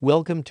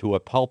Welcome to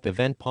a Pulp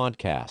Event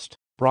podcast,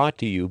 brought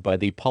to you by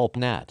the Pulp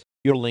Net,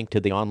 your link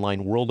to the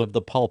online world of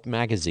the pulp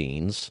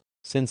magazines,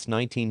 since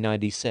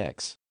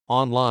 1996,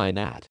 online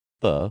at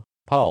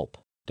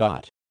thepulp.net.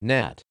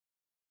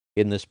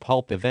 In this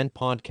Pulp Event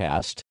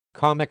podcast,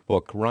 comic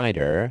book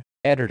writer,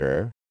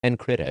 editor, and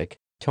critic,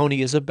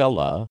 Tony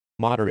Isabella,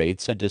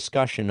 moderates a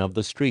discussion of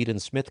the Street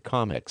and Smith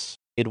comics.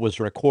 It was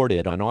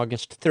recorded on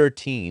August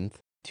 13th,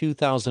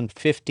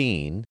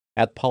 2015,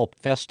 at Pulp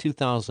Fest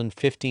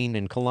 2015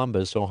 in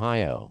Columbus,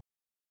 Ohio.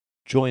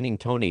 Joining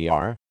Tony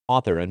are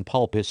author and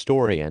pulp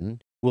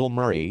historian Will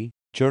Murray,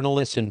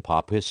 journalist and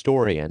pop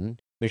historian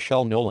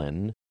Michelle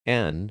Nolan,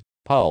 and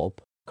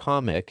pulp,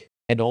 comic,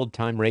 and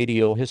old-time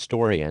radio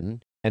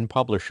historian and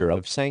publisher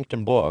of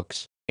Sanctum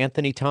Books,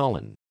 Anthony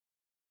Tollin.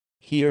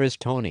 Here is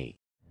Tony.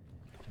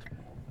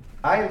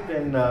 I've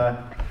been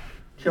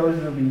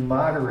chosen to be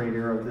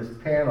moderator of this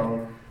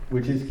panel,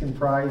 which is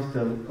comprised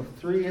of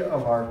three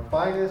of our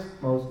finest,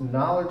 most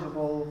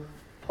knowledgeable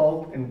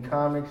pulp and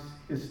comics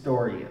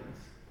historians.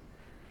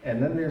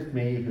 And then there's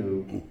me,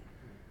 who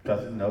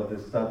doesn't know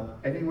this stuff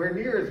anywhere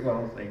near as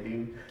well as they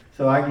do,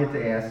 so I get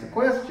to ask the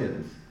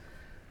questions.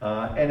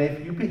 And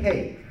if you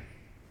behave,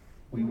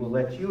 we will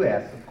let you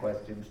ask some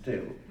questions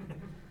too.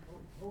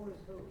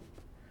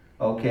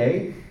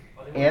 Okay,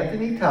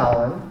 Anthony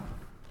Tollin,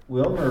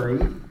 Will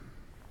Murray,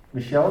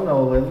 Michelle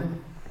Nolan,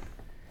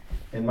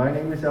 and my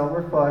name is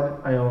Elmer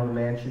Fudd. I own a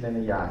mansion and a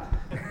yacht.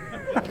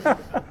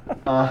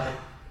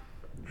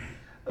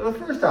 The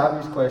first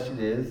obvious question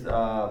is,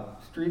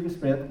 Street and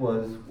Smith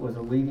was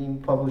a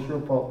leading publisher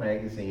of pulp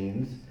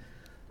magazines.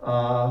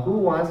 Who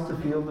wants to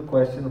field the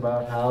question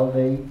about how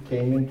they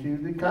came into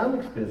the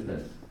comics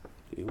business?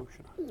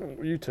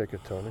 You take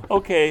it, Tony.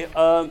 Okay,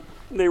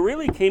 they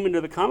really came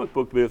into the comic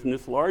book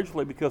business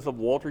largely because of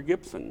Walter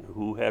Gibson,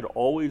 who had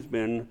always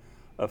been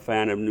a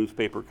fan of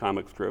newspaper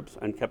comic strips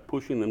and kept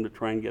pushing them to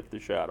try and get the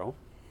Shadow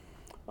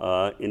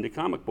into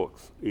comic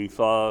books. He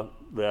saw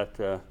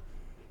that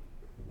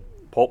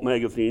pulp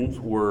magazines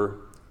were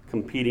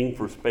competing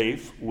for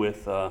space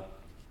with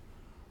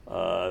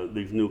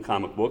these new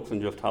comic books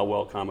and just how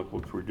well comic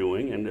books were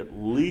doing, and at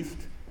least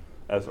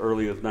as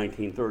early as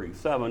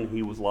 1937,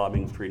 he was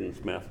lobbying Street and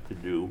Smith to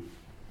do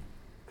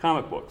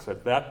comic books.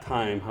 At that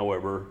time,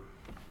 however,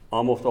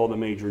 almost all the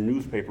major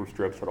newspaper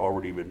strips had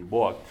already been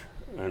booked,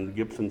 and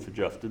Gibson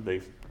suggested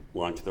they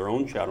launch their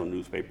own Shadow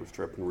newspaper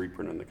strip and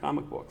reprint in the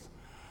comic books.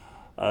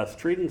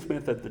 Street and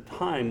Smith at the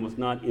time was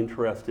not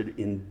interested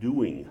in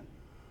doing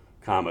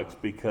comics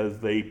because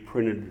they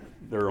printed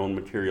their own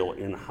material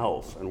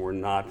in-house and were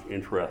not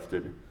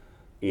interested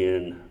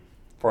in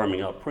farming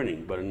out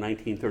printing. But in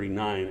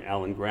 1939,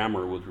 Alan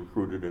Grammer was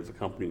recruited as the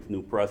company's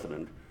new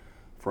president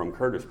from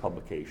Curtis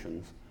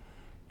Publications,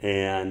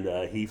 and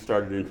he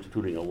started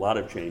instituting a lot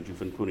of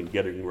changes, including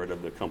getting rid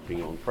of the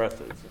company-owned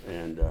presses.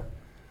 And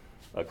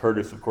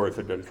Curtis, of course,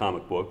 had done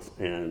comic books,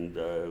 and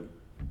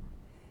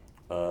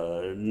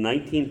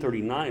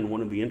 1939,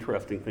 one of the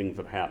interesting things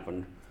that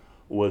happened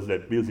was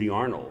that Busy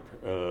Arnold,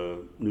 a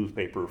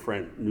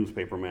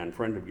newspaperman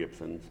friend of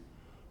Gibson's,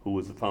 who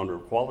was the founder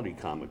of Quality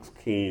Comics,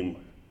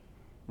 came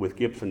with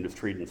Gibson to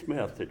Street and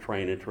Smith to try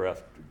and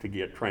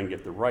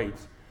get the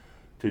rights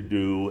to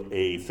do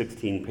a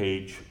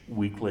 16-page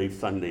weekly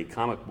Sunday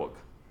comic book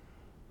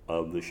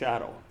of the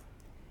Shadow.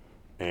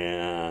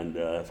 And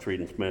Street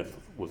and Smith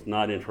was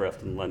not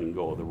interested in letting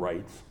go of the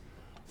rights.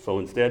 So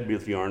instead,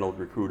 Busy Arnold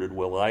recruited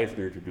Will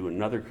Eisner to do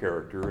another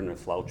character in a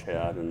slouch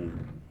hat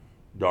and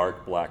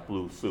dark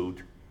black-blue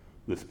suit,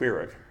 the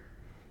Spirit.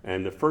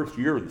 And the first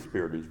year of the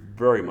Spirit is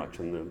very much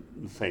in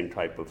the same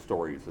type of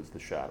stories as the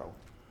Shadow.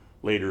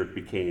 Later it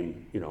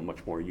became,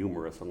 much more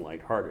humorous and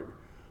lighthearted.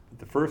 But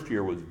the first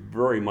year was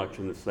very much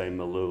in the same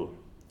milieu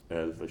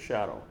as the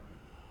Shadow.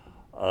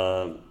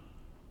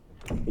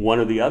 One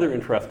of the other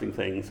interesting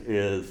things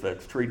is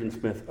that Street and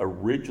Smith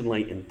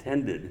originally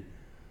intended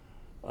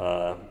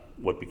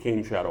what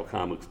became Shadow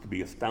Comics to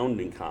be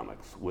Astounding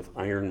Comics with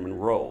Iron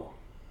Monroe,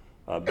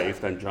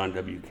 based on John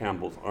W.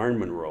 Campbell's Iron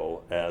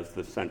Monroe as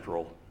the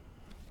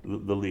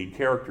lead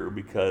character,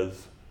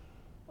 because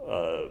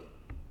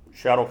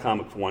Shadow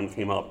Comics 1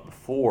 came out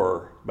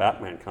before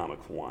Batman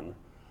Comics 1,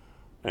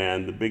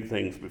 and the big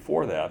things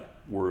before that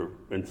were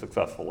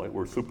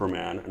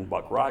Superman and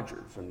Buck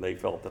Rogers, and they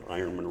felt that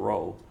Iron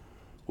Monroe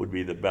would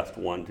be the best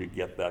one to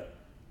get that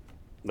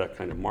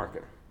kind of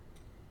market.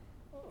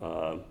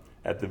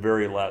 At the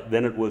very last,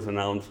 then it was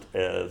announced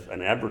as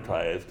and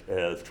advertised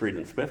as Street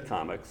and Smith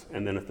Comics,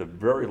 and then at the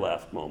very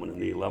last moment, in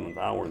the 11th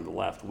hour, in the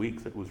last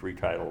weeks, it was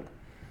retitled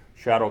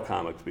Shadow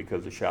Comics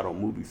because the Shadow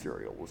movie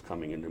serial was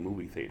coming into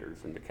movie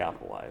theaters and to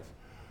capitalize.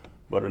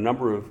 But a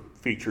number of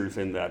features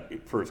in that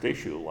first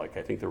issue, like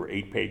I think there were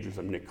 8 pages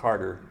of Nick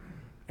Carter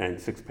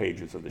and 6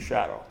 pages of the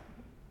Shadow.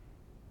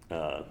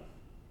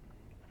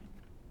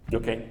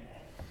 Okay.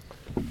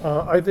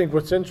 I think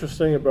what's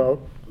interesting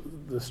about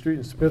the Street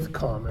and Smith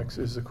comics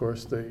is, of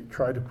course, they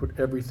try to put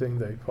everything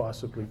they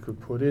possibly could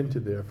put into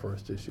their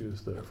first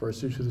issues. The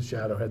first issue of The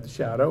Shadow had the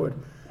Shadow. It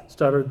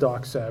started a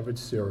Doc Savage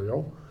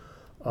serial.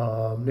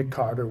 Nick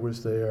Carter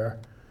was there.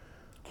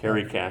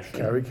 Carrie Cashin,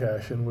 Carrie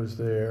Cashin was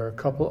there. A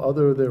couple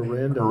other there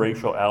random.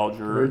 Horatio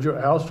Alger. Horatio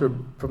Alger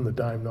from the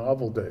dime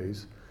novel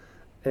days,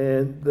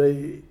 and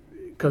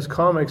because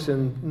comics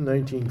in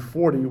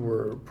 1940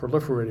 were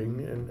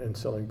proliferating and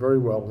selling very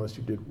well unless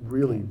you did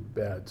really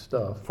bad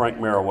stuff. Frank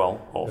Merriwell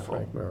Yeah, also.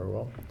 Frank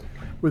Merriwell.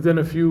 Within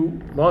a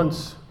few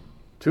months,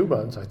 2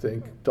 months, I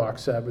think, Doc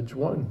Savage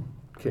 1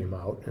 came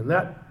out, and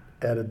that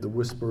added the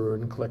Whisperer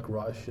and Click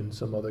Rush and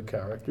some other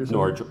characters.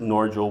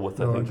 Norgel with,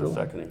 I think, the Norgel,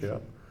 second issue. yeah.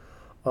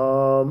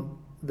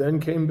 Then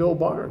came Bill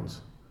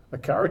Barnes, a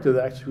character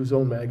that whose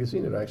own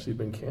magazine had actually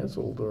been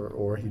canceled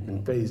or he'd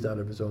been phased out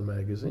of his own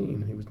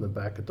magazine. He was in the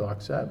back of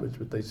Doc Savage,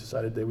 but they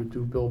decided they would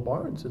do Bill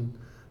Barnes, and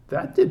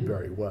that did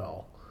very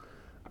well.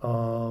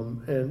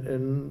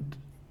 And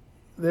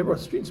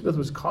Street Smith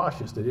was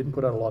cautious. They didn't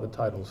put out a lot of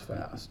titles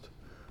fast.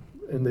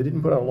 And they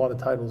didn't put out a lot of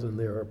titles in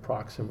their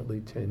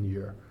approximately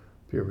 10-year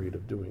period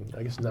of doing,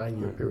 I guess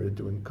 9-year period of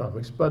doing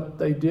comics. But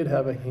they did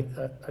have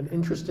an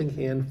interesting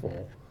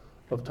handful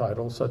of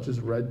titles, such as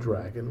Red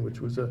Dragon,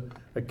 which was a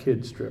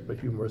kid strip, a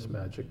humorous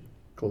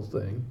magical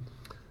thing.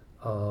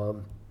 A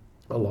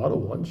lot of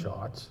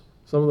one-shots.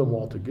 Some of them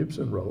Walter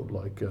Gibson wrote,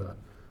 like,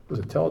 was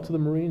it Tell It to the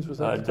Marines? Was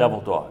that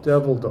Devil Dogs.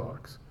 Devil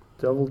Dogs.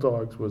 Devil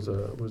Dogs was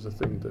a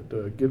thing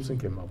that Gibson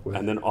came up with.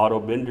 And then Otto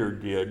Binder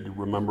did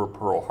Remember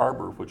Pearl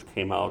Harbor, which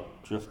came out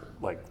just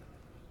like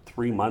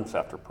 3 months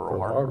after Pearl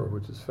Harbor.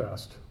 Which is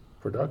fast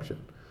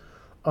production.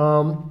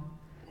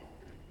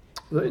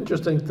 The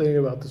interesting thing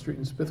about the Street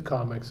and Smith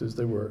comics is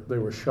they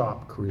were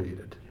shop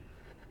created.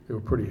 They were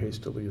pretty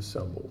hastily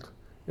assembled.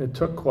 And it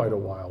took quite a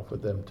while for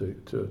them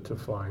to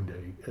find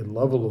a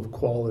level of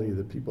quality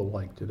that people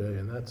like today.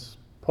 And that's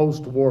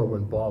post-war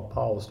when Bob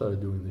Powell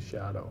started doing The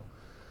Shadow,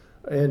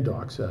 and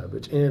Doc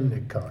Savage, and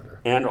Nick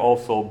Carter. And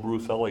also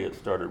Bruce Elliott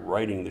started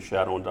writing The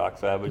Shadow and Doc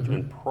Savage,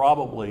 and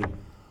probably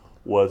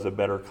was a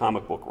better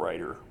comic book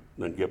writer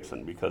than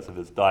Gibson because of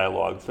his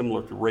dialogue,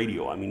 similar to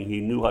radio. I mean,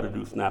 he knew how to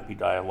do snappy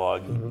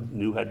dialogue, he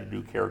knew how to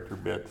do character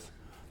bits.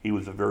 He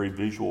was a very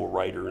visual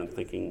writer and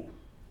thinking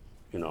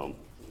of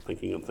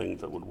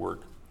things that would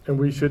work. And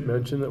we should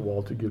mention that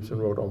Walter Gibson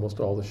wrote almost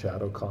all the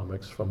Shadow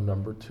comics from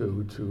number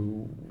 2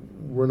 to,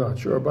 we're not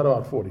sure, but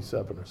about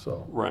 47 or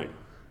so. Right.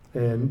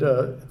 And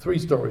 3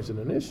 stories in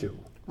an issue.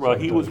 Well,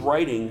 he was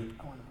writing,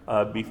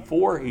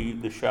 before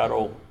The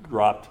Shadow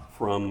dropped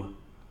from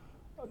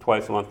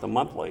twice a month to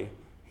monthly,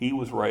 he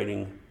was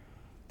writing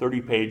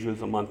 30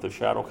 pages a month of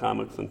Shadow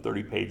Comics and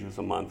 30 pages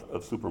a month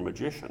of Super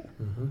Magician.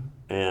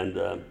 And,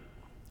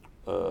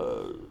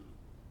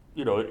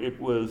 it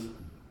was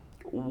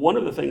one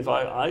of the things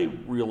I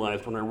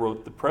realized when I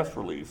wrote the press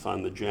release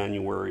on the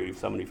January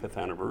 75th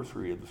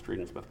anniversary of the Street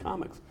and Smith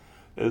comics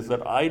is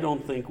that I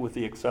don't think, with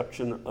the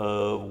exception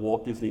of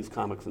Walt Disney's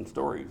Comics and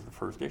Stories, the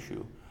first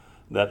issue,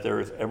 that there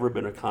has ever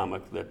been a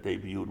comic that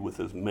debuted with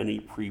as many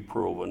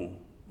pre-proven,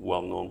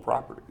 well-known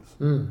properties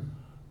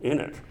in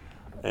it.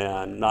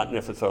 And not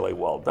necessarily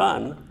well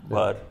done,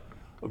 but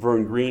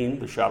Vern Green,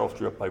 the Shadow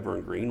strip by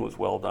Vern Green was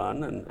well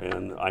done,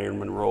 and Iron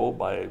Monroe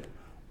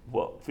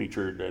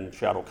featured in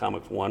Shadow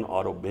Comics 1,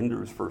 Otto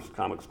Binder's first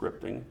comic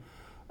scripting.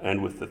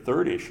 And with the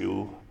third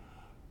issue,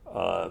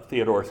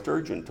 Theodore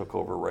Sturgeon took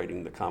over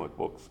writing the comic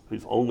books,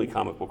 his only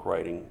comic book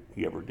writing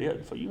he ever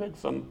did. So you had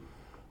some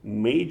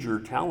major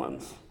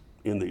talents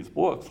in these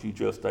books. You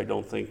just, I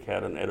don't think,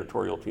 had an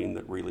editorial team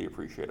that really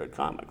appreciated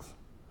comics.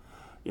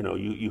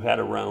 You had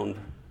around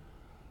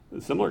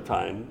a similar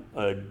time,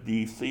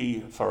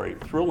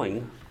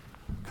 Thrilling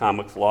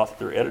Comics lost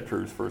their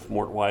editors, first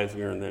Mort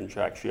Weisinger and then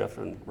Jack Schiff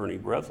and Bernie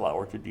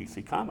Breslauer, to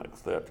DC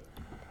Comics. That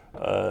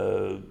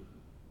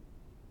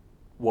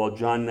while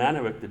John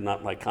Nanovic did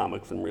not like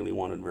comics and really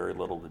wanted very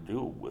little to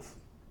do with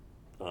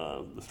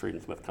the Street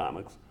and Smith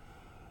comics,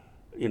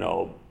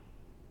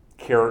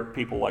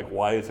 people like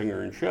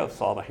Weisinger and Schiff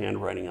saw the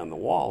handwriting on the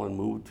wall and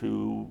moved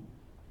to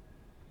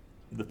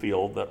the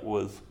field that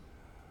was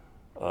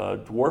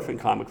dwarfing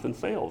comics in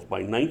sales.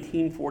 By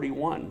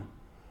 1941,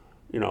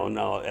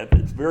 now at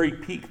its very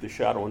peak, The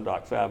Shadow and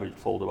Doc Savage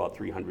sold about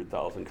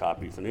 300,000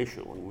 copies an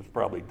issue and was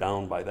probably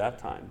down by that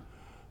time.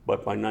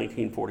 But by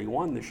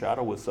 1941, The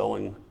Shadow was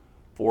selling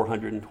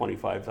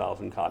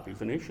 425,000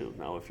 copies an issue.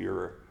 Now, if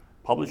you're a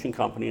publishing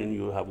company and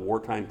you have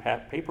wartime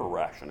paper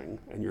rationing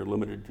and you're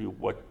limited to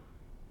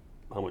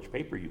how much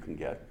paper you can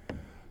get,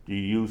 do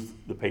you use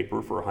the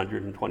paper for a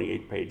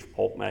 128-page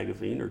pulp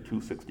magazine or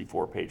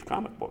 264-page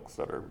comic books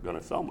that are going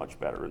to sell much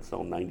better and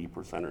sell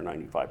 90% or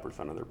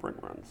 95% of their print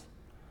runs?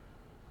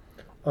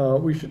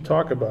 We should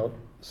talk about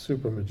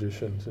Super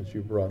Magician since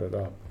you brought it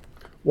up.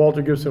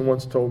 Walter Gibson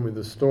once told me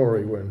the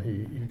story when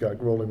he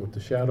got rolling with the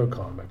Shadow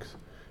comics.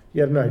 He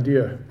had an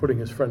idea of putting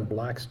his friend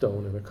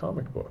Blackstone in a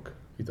comic book.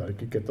 He thought he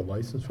could get the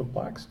license from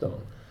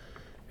Blackstone.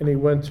 And he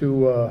went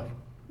to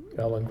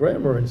Alan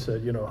Grammer and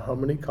said, how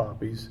many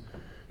copies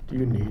do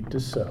you need to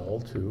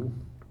sell to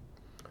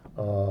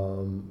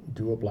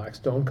do a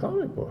Blackstone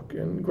comic book?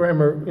 And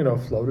Grammer,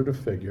 floated a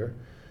figure.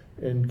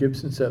 And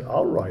Gibson said,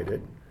 I'll write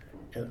it,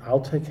 and I'll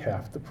take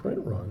half the print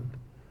run,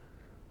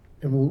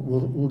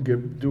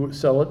 And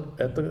sell it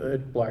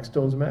at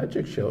Blackstone's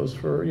magic shows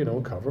for,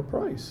 cover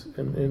price.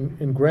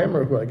 And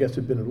Grammer, who I guess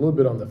had been a little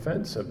bit on the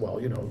fence, said, well,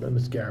 then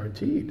it's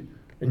guaranteed.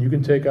 And you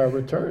can take our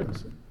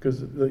returns, because,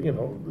 the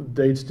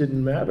dates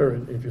didn't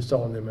matter if you're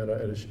selling them at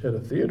a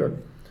theater.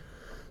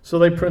 So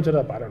they printed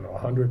up,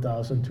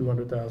 100,000,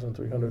 200,000,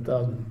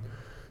 300,000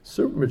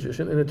 Super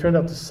Magician, and it turned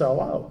out to sell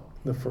out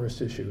the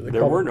first issue.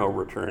 There were no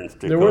returns.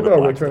 There were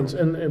no returns,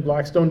 and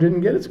Blackstone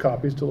didn't get its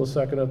copies till the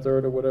second or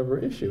third or whatever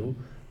issue,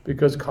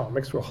 because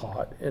comics were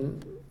hot,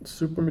 and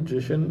Super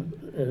Magician,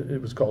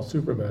 it was called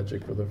Super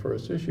Magic for the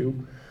first issue,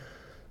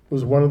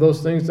 was one of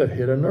those things that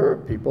hit a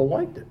nerve. People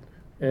liked it,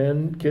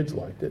 and kids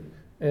liked it,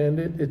 and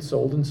it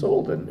sold and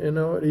sold, and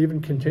it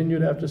even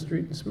continued after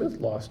Street and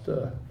Smith lost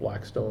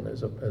Blackstone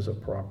as a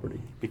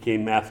property.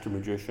 Became Master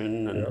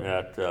Magician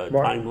at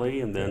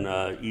Timely, and then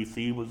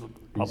EC was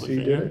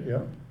publishing EC did it,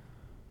 yeah.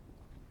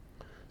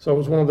 So it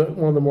was one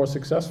of the more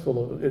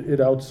successful. It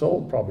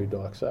outsold probably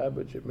Doc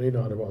Savage. It may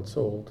not have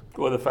outsold.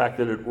 Well, the fact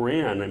that it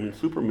ran,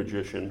 Super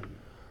Magician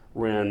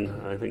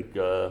ran, I think,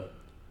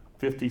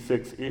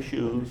 56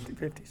 issues.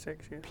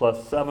 56, yeah.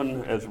 Plus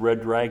 7 as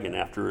Red Dragon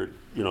after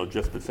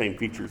just the same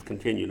features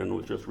continued and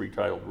was just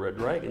retitled Red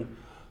Dragon.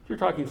 You're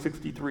talking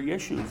 63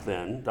 issues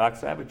then. Doc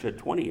Savage had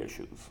 20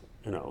 issues,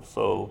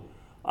 So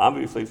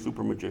obviously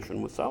Super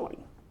Magician was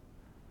selling.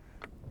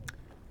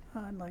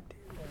 I'd like to.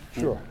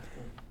 Sure.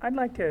 I'd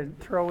like to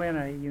throw in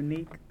a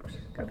unique.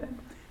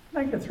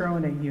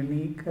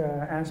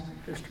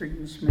 Aspect of Street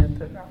and Smith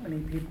that not many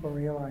people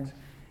realize.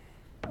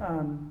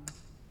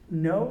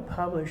 No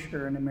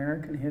publisher in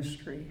American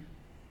history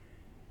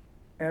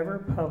ever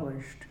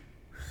published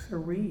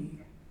 3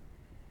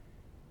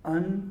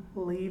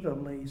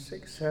 unbelievably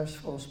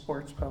successful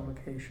sports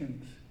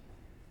publications.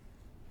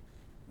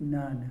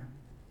 None.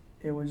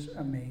 It was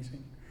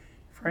amazing.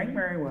 Frank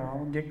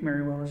Merriwell, Dick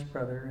Merriwell's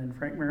brother, and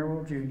Frank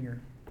Merriwell Jr.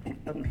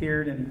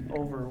 appeared in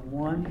over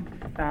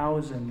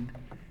 1,000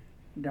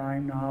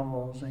 dime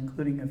novels,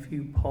 including a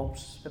few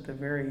pulps at the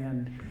very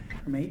end,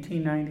 from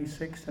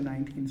 1896 to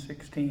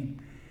 1916.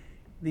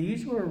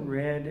 These were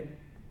read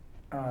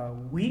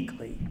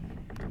weekly,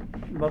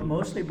 but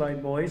mostly by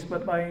boys,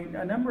 but by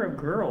a number of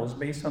girls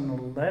based on the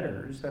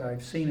letters that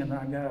I've seen, and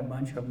I've got a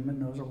bunch of them,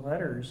 and those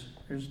letters,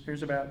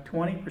 there's about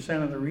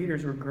 20% of the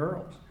readers were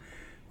girls,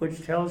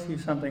 which tells you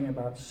something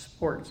about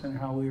sports and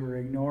how we were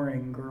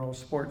ignoring girls'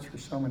 sports for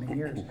so many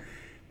years.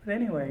 But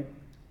anyway,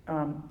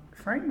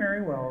 Frank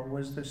Merriwell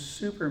was the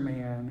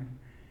Superman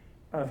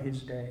of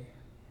his day.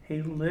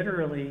 He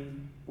literally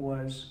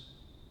was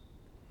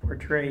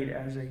portrayed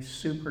as a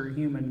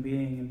superhuman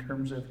being in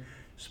terms of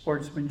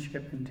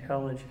sportsmanship,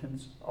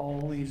 intelligence,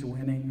 always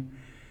winning,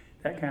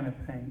 that kind of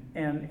thing.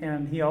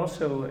 And he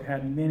also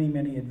had many,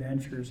 many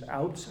adventures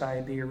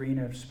outside the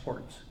arena of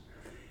sports.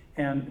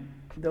 And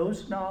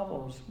those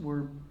novels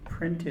were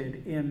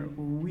printed in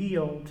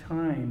real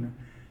time,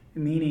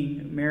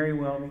 meaning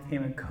Merriwell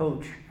became a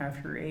coach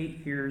after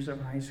 8 years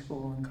of high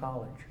school and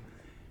college.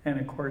 And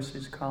of course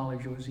his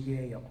college was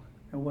Yale.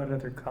 And what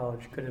other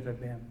college could it have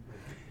been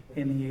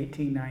in the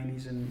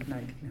 1890s and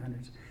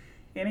 1900s?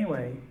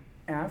 Anyway,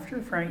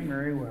 after Frank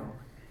Merriwell,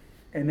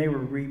 and they were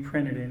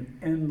reprinted in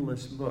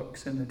endless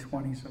books in the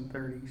 20s and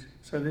 30s,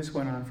 so this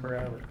went on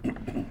forever.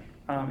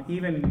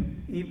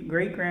 Even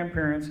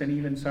great-grandparents and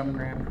even some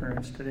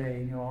grandparents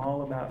today know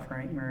all about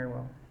Frank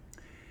Merriwell.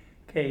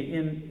 Okay,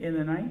 in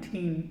the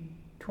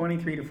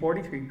 1923 to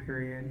 43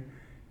 period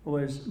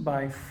was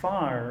by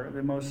far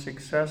the most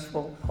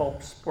successful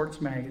pulp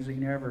sports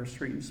magazine ever,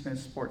 Street and Smith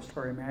Sports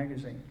Story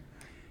magazine.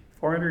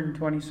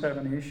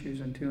 427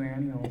 issues and 2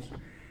 annuals,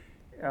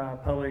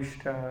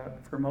 published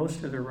for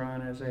most of the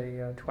run as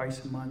a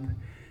twice a month.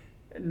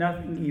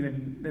 Nothing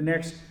even, the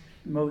next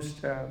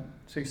most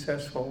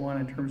successful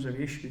one in terms of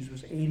issues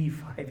was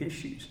 85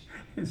 issues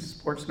in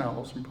sports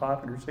novels from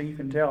Popular. So you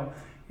can tell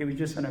it was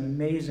just an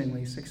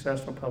amazingly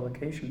successful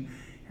publication.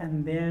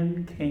 And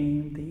then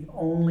came the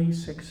only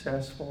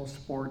successful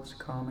sports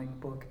comic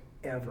book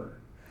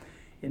ever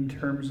in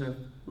terms of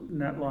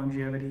not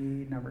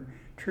longevity, number.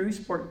 True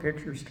Sport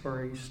Picture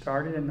Stories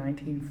started in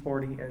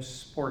 1940 as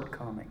sport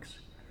comics.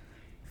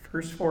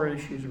 First 4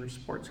 issues were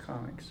sports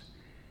comics.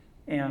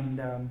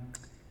 And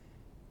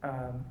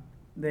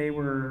they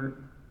were,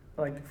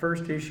 like the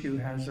first issue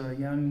has a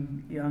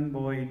young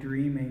boy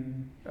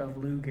dreaming of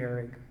Lou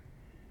Gehrig,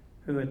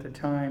 who at the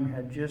time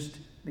had just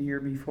the year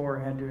before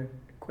had to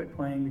quit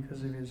playing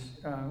because of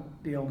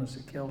the illness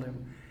that killed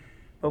him,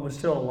 but was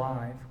still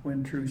alive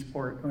when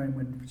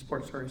when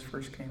Sports Stories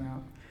first came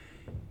out.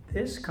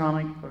 This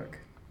comic book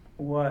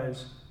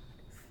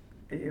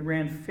it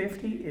ran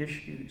 50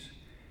 issues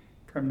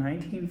from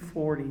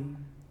 1940.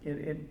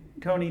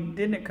 Tony,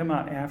 didn't it come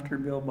out after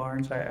Bill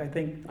Barnes? I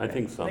think so. I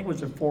think it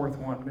was the 4th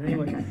one. But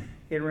anyway,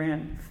 it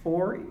ran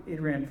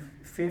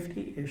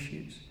 50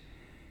 issues.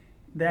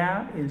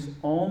 That is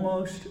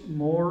almost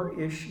more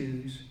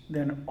issues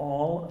than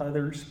all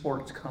other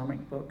sports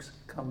comic books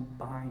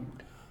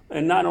combined.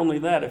 And not only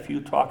that, if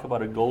you talk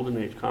about a golden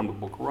age comic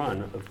book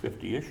run of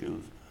 50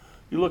 issues,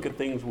 you look at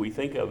things we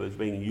think of as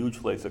being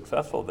hugely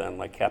successful then,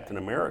 like Captain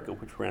America,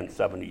 which ran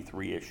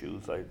 73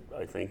 issues, I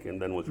think,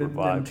 and then was Then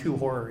revived. 2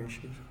 horror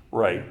issues.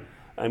 Right.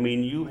 I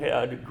mean, you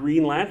had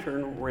Green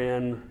Lantern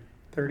ran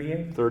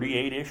 38.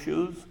 38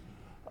 issues.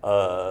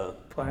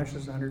 Flash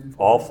is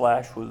 104. All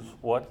Flash was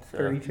what?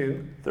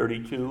 32.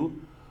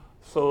 32.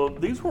 So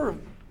these were,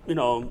 you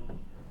know,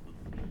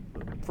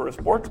 for a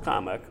sports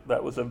comic,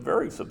 that was a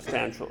very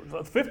substantial,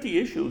 50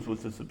 issues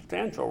was a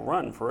substantial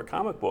run for a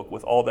comic book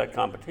with all that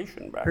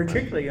competition back then.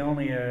 Particularly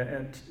only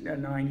a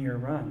 9-year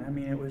run. I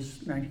mean, it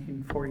was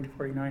 1940 to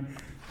 49.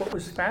 What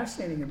was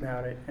fascinating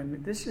about it,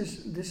 and this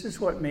is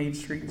what made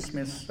Street and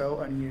Smith so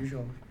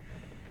unusual,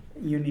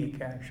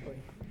 unique actually.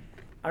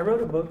 I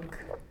wrote a book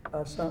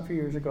some few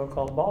years ago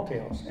called Ball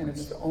Tales, and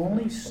it's the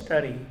only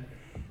study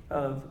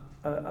of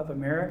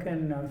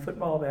American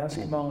football,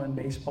 basketball, and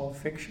baseball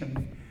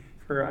fiction.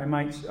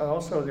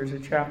 There's a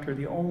chapter,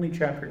 the only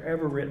chapter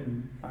ever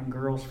written on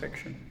girls'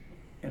 fiction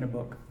in a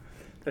book,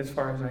 as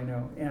far as I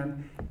know.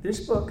 And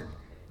this book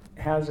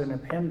has an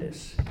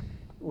appendix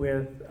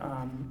with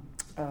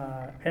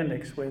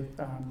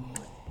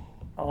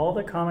all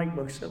the comic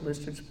books that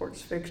listed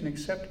sports fiction,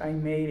 except I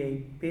made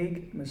a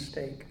big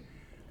mistake.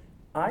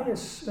 I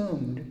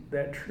assumed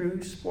that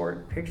True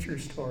Sport Picture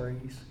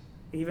Stories,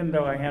 even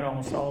though I had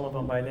almost all of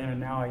them by then,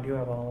 and now I do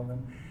have all of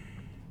them,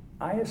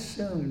 I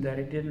assumed that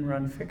it didn't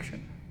run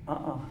fiction.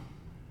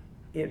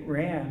 It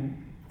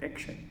ran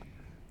fiction.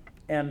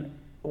 And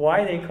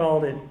why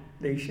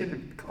they should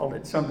have called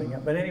it something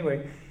else. But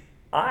anyway,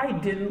 I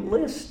didn't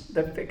list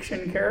the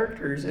fiction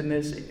characters in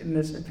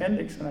this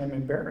appendix, and I'm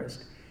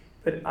embarrassed.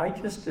 But I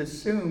just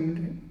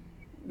assumed,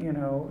 you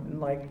know,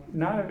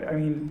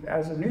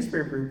 as a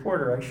newspaper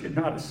reporter, I should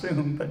not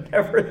assume, but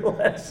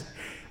nevertheless,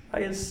 I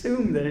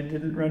assumed that it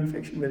didn't run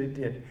fiction, but it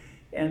did.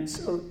 And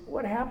so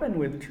what happened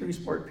with True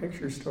Sport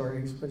Picture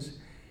Stories was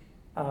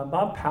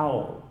Bob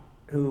Powell,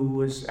 who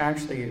was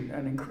actually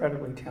an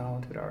incredibly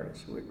talented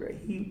artist.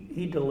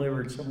 He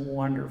delivered some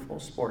wonderful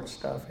sports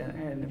stuff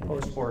in the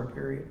post-war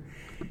period.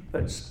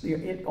 But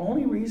the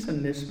only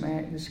reason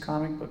this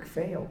comic book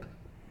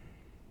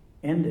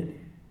ended,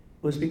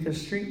 was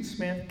because Street and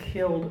Smith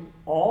killed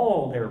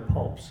all their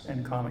pulps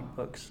and comic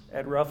books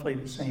at roughly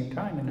the same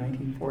time in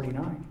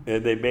 1949.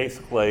 And they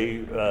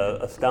basically,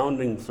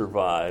 Astounding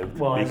survived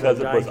because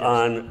it was digest.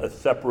 on a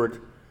separate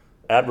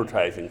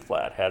advertising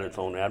flat, had its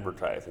own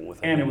advertising with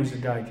it. And it was a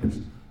digest.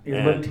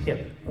 It looked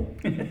hip.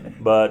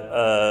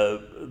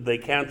 But they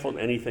canceled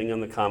anything in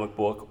the comic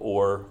book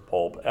or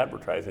pulp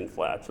advertising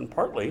flats. And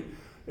partly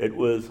it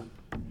was,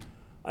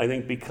 I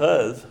think,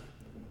 because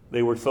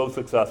they were so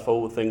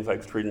successful with things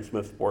like Street and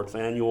Smith Sports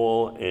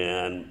Annual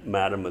and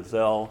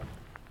Mademoiselle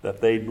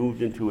that they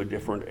moved into a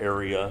different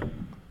area,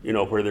 you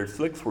know, where their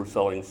slicks were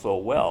selling so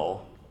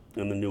well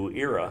in the new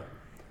era.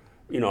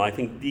 You know, I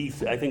think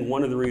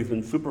one of the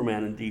reasons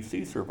Superman and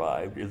DC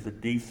survived is that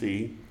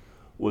DC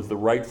was the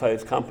right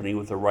size company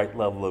with the right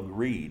level of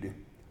greed.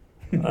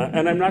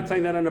 And I'm not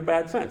saying that in a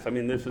bad sense. I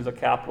mean, this is a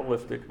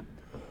capitalistic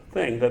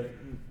thing that,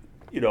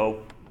 you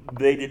know,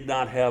 they did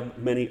not have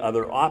many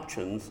other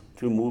options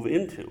to move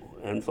into.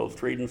 And so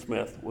Street and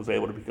Smith was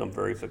able to become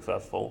very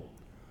successful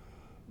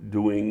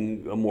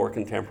doing a more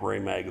contemporary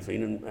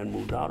magazine and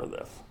moved out of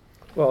this.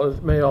 Well,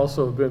 it may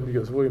also have been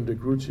because William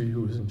DeGrucci,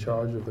 who was in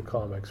charge of the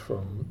comics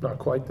from not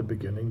quite the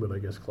beginning, but I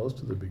guess close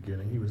to the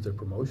beginning, he was their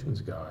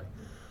promotions guy.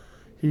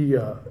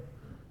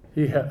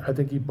 I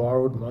think he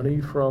borrowed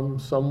money from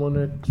someone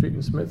at Street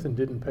and Smith and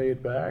didn't pay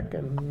it back,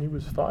 and he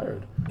was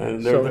fired.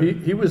 And so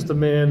he was the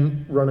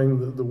man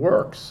running the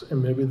works,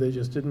 and maybe they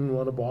just didn't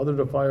want to bother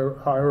to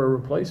hire a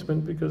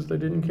replacement because they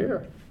didn't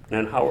care.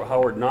 And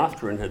Howard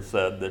Nostrin had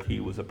said that he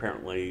was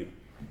apparently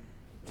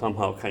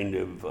somehow kind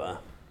of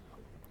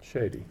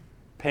shady.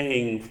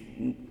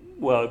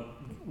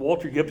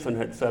 Walter Gibson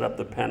had set up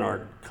the Pen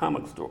Art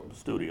comic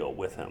studio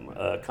with him,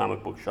 a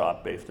comic book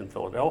shop based in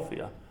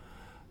Philadelphia.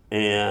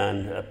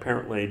 And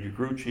apparently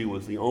DeGrucci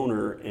was the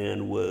owner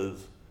and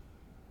was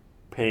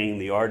paying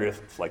the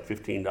artists like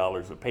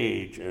 $15 a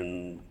page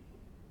and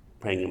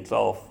paying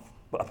himself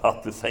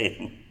about the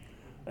same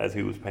as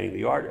he was paying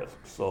the artists.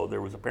 So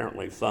there was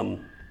apparently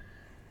some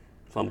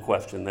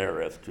question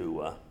there as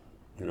to,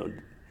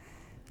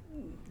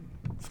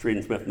 Street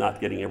and Smith not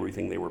getting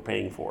everything they were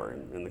paying for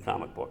in the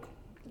comic book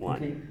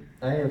line. Okay.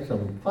 I have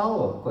some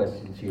follow-up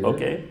questions here.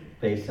 Okay.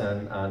 Based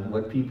on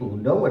what people who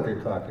know what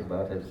they're talking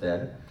about have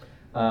said.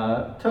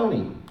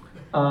 Tony,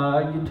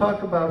 you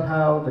talk about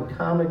how the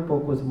comic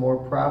book was a more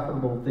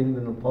profitable thing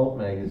than a pulp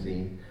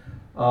magazine.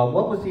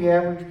 What was the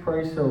average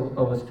price of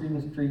a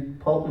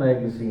Street pulp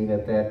magazine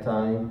at that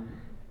time?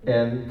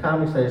 And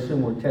comics, I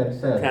assume, were 10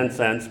 cents. 10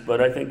 cents, but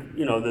I think,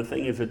 the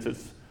thing is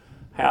it's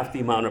half the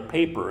amount of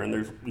paper,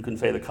 and you can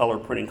say the color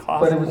printing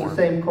cost But it was more. the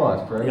same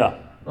cost, right? Yeah.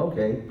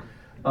 Okay.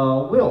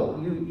 Will,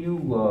 you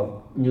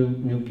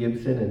knew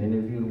Gibson and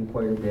interviewed him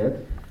quite a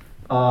bit.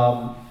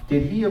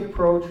 Did he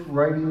approach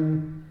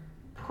writing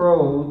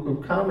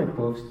comic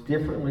books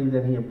differently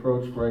than he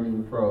approached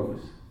writing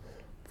prose?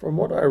 From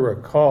what I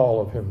recall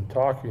of him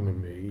talking to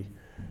me,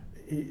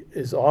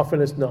 as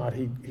often as not,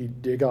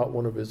 he'd dig out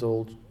one of his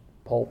old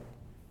pulp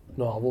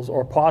novels,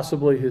 or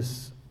possibly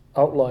his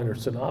outline or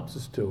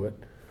synopsis to it,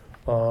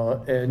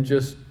 and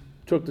just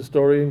took the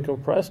story and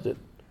compressed it.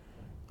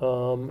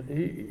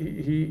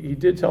 He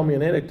did tell me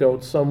an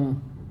anecdote.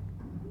 Some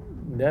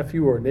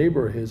nephew or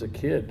neighbor of his, a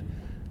kid,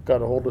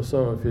 got a hold of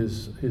some of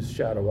his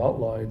shadow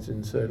outlines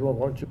and said, "Well,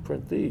 why don't you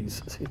print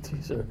these?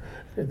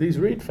 These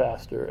read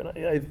faster."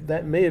 And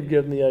that may have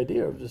given the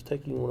idea of just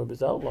taking one of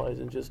his outlines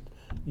and just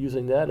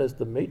using that as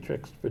the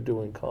matrix for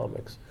doing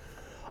comics.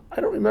 I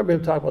don't remember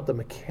him talking about the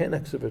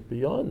mechanics of it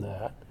beyond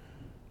that,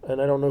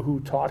 and I don't know who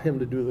taught him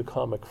to do the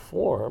comic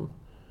form.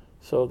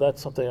 So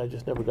that's something I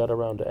just never got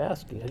around to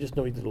asking. I just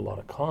know he did a lot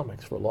of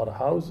comics for a lot of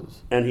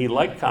houses. And he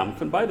liked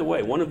comics. And by the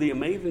way, one of the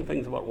amazing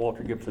things about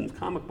Walter Gibson's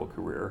comic book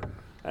career,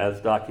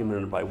 as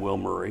documented by Will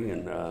Murray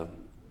and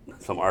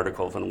some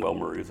articles on Will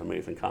Murray's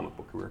amazing comic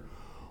book career,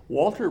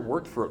 Walter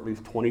worked for at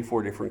least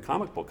 24 different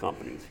comic book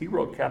companies. He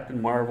wrote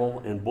Captain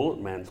Marvel and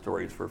Bullet Man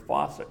stories for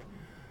Fawcett.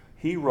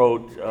 He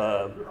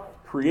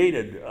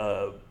created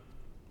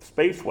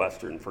Space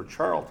Western for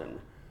Charlton.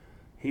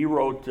 He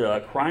wrote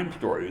crime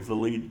stories, the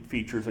lead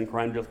features in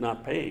Crime Does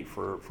Not Pay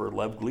for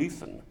Lev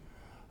Gleason.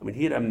 I mean,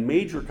 he had a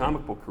major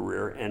comic book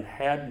career, and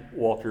had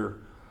Walter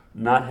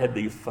not had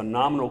these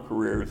phenomenal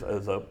careers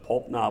as a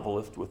pulp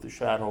novelist with The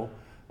Shadow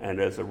and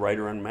as a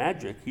writer on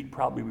Magic, he'd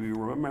probably be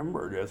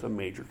remembered as a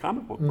major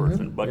comic book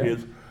person. But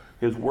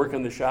his work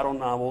in the Shadow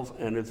novels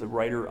and as a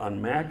writer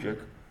on Magic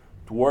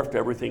dwarfed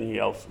everything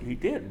else he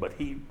did. But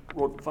he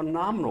wrote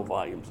phenomenal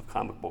volumes of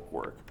comic book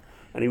work.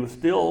 And he was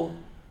still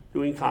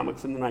doing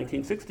comics in the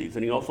 1960s.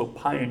 And he also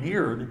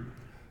pioneered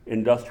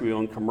industrial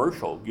and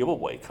commercial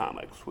giveaway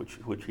comics,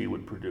 which he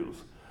would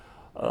produce.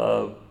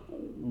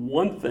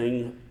 One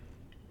thing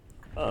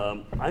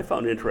I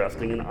found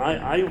interesting, and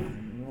I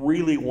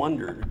really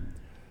wondered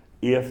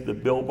if the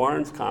Bill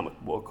Barnes comic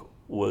book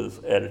was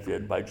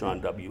edited by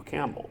John W.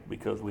 Campbell,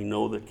 because we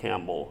know that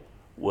Campbell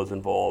was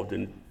involved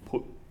in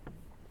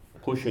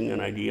pushing an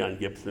idea on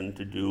Gibson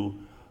to do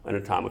an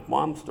Atomic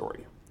Bomb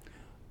story.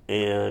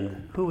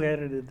 And who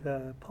edited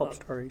the pulp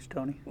stories,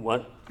 Tony?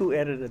 What? Who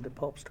edited the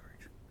pulp stories?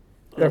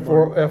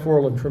 F.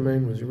 Orland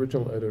Tremaine was the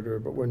original editor,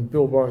 but when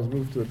Bill Barnes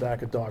moved to the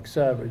back of Doc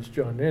Savage,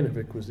 John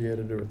Nanovic was the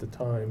editor at the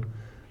time.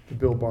 The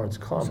Bill Barnes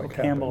comic So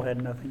happened. Campbell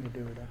had nothing to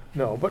do with that.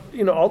 No, but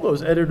all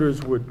those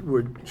editors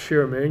would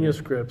share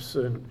manuscripts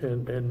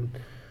and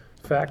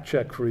fact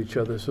check for each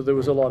other, so there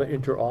was a lot of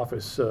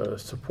inter-office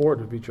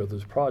support of each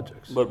other's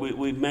projects. But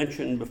we've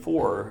mentioned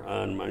before,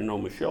 and I know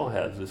Michelle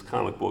has this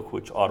comic book,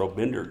 which Otto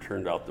Binder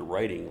turned out the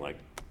writing like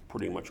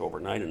pretty much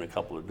overnight in a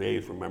couple of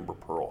days. Remember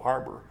Pearl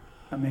Harbor?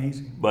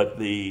 Amazing. But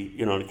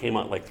it came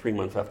out like 3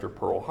 months after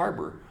Pearl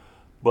Harbor.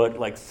 But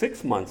like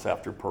 6 months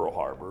after Pearl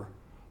Harbor,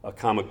 a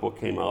comic book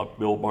came out,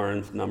 Bill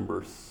Barnes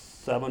number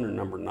 7 or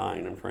number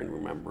 9, I'm trying to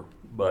remember.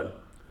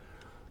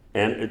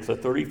 And it's a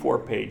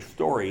 34-page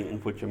story in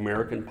which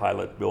American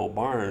pilot Bill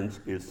Barnes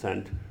is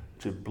sent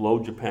to blow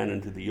Japan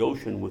into the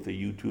ocean with a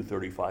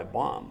U-235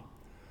 bomb.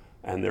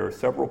 And there are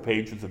several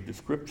pages of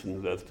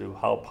descriptions as to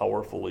how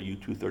powerful a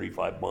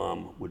U-235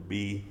 bomb would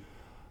be,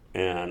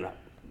 and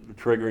the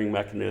triggering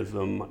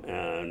mechanism,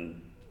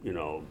 and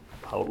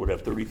how it would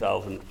have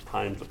 30,000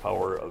 times the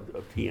power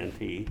of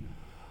TNT.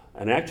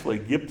 And actually,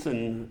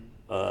 Gibson,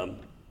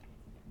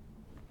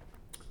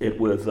 it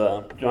was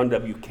John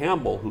W.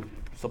 Campbell who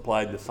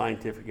supplied the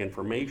scientific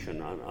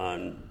information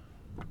on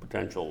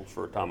potentials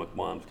for atomic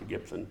bombs to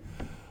Gibson.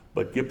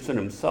 But Gibson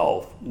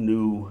himself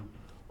knew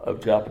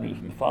of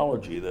Japanese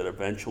mythology that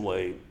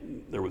eventually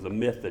there was a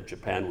myth that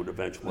Japan would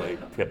eventually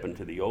tip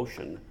into the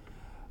ocean.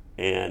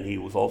 And he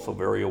was also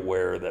very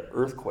aware that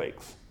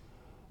earthquakes,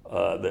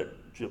 that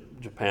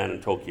Japan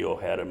and Tokyo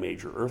had a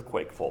major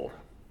earthquake fault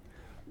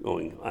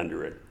going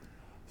under it.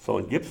 So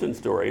in Gibson's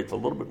story, it's a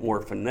little bit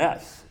more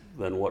finesse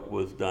than what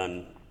was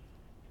done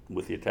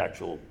with the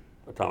actual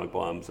atomic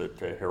bombs at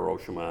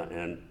Hiroshima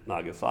and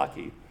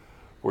Nagasaki,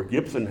 where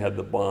Gibson had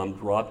the bomb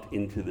dropped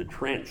into the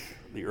trench,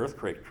 the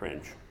earthquake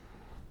trench,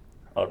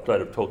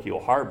 outside of Tokyo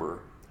Harbor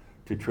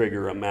to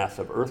trigger a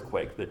massive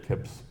earthquake that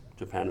tips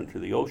Japan into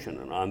the ocean.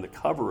 And on the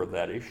cover of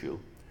that issue,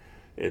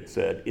 it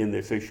said, "In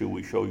this issue,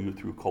 we show you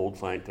through cold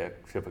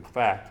scientific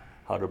fact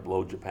how to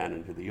blow Japan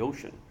into the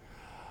ocean."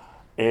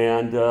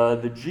 And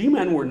the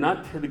G-men were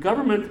not, the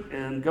government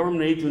and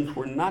government agents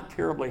were not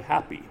terribly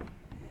happy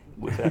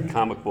with that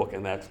comic book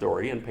and that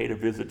story, and paid a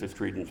visit to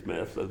Street and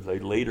Smith, as they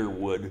later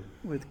would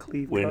With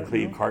Cleve when Cartwell.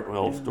 Cleve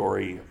Cartwell's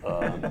story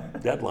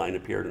Deadline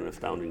appeared in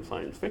Astounding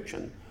Science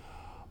Fiction.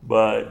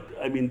 But,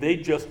 I mean, they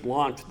just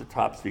launched the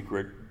top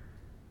secret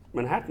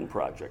Manhattan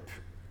Project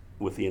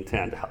with the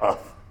intent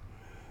of,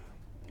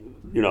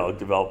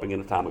 developing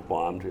an atomic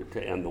bomb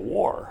to end the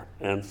war.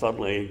 And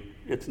suddenly,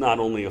 it's not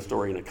only a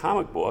story in a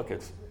comic book,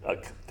 it's a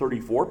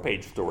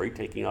 34-page story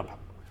taking up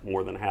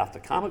more than half the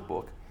comic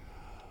book,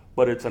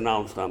 but it's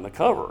announced on the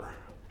cover,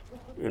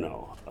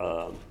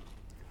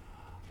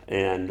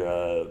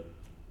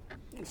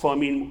 So, I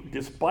mean,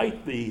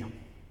 despite the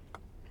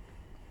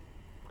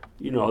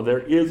You know, there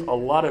is a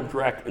lot of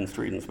direct in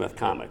Street and Smith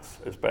comics,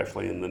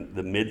 especially in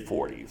the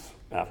mid-40s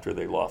after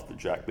they lost the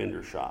Jack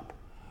Binder shop.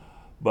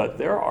 But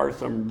there are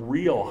some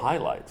real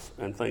highlights,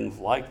 and things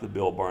like the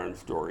Bill Barnes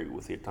story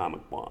with the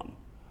atomic bomb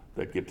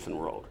that Gibson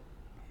wrote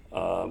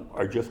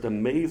are just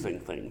amazing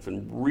things,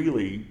 and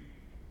really,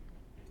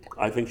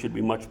 I think, should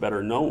be much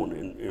better known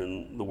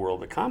in the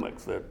world of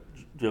comics. That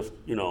just,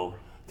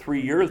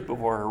 3 years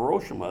before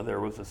Hiroshima,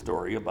 there was a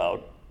story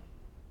about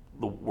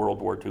the World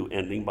War II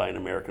ending by an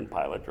American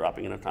pilot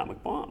dropping an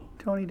atomic bomb.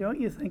 Tony, don't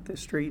you think the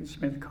Street and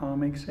Smith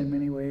comics in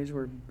many ways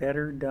were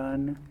better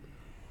done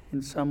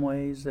in some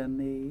ways than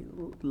the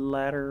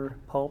latter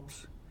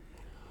pulps?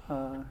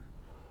 And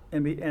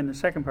the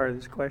second part of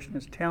this question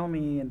is, tell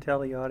me and tell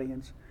the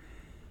audience,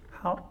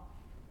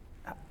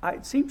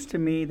 it seems to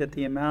me that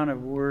the amount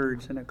of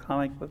words in a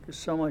comic book is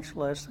so much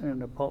less than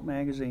in a pulp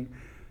magazine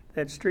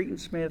that Street and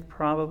Smith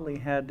probably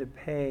had to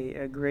pay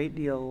a great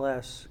deal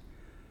less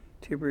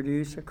to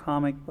produce a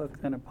comic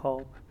book than a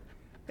pulp,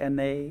 and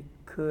they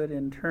could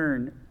in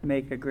turn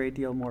make a great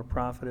deal more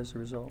profit as a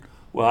result.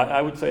 Well,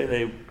 I would say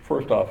they,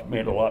 first off,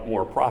 made a lot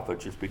more profit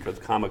just because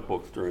comic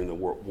books during the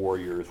war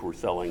years were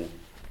selling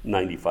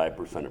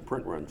 95% of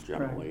print runs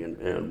generally, right.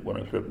 and when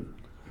I shouldn't.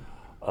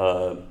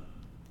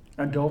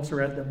 Adults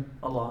read them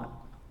a lot.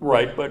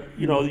 Right, but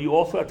you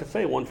also have to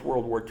say, once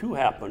World War II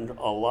happened,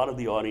 a lot of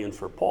the audience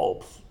for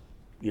pulps,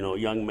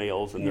 young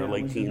males in their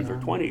late teens or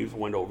 20s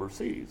went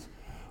overseas.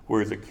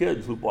 Whereas the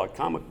kids who bought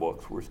comic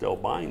books were still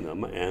buying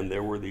them, and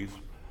there were these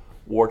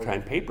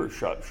wartime paper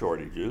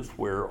shortages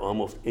where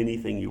almost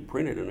anything you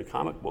printed in a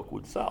comic book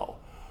would sell.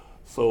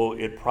 So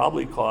it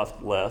probably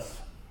cost less.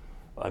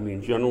 I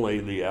mean,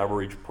 generally the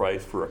average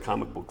price for a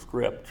comic book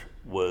script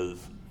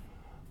was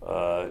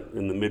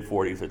in the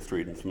mid-40s at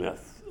Street and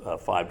Smith,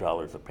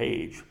 $5 a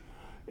page.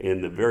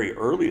 In the very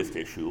earliest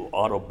issue,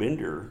 Otto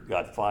Binder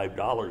got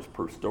 $5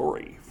 per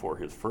story for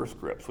his first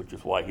scripts, which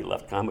is why he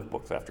left comic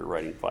books after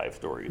writing 5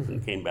 stories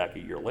and came back a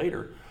year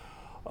later.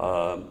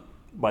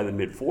 By the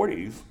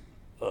mid-40s,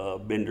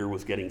 Binder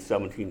was getting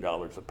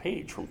 $17 a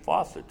page from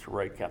Fawcett to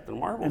write Captain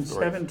Marvel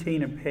stories. And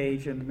 $17 a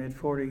page in the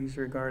mid-40s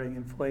regarding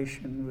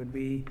inflation would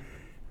be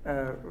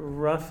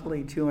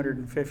roughly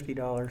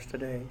 $250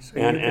 today. So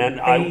you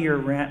could pay your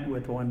rent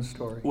with one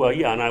story. Well,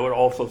 yeah, and I would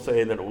also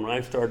say that when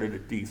I started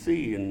at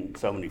DC in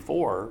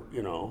 '74,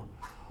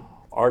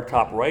 our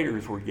top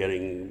writers were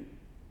getting,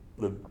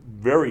 the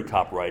very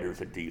top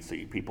writers at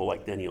DC, people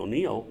like Denny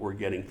O'Neil, were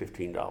getting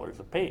 $15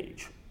 a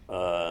page.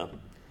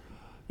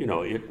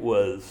 It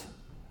was,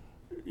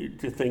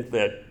 to think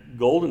that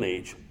Golden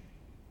Age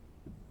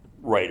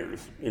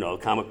writers,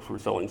 comics were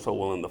selling so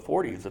well in the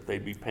 40s that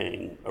they'd be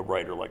paying a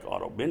writer like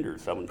Otto Binder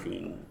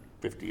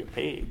 $17.50 a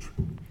page.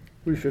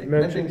 We should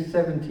mention. I think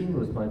 17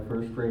 was my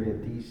first rate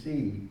at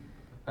DC.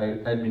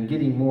 I'd been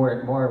getting more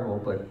at Marvel,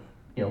 but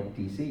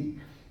DC.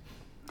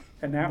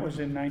 And that was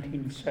in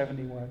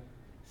 1970 what?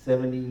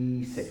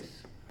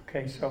 76.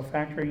 Okay, so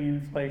factoring in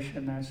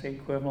inflation, that's the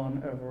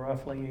equivalent of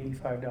roughly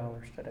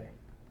 $85 today.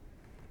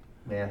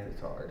 Math is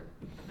hard.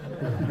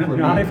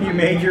 Not if you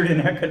majored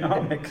in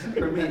economics.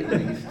 For me, at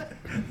least.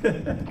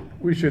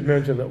 We should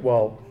mention that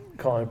while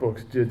comic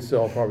books did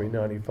sell probably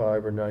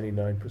 95 or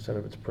 99%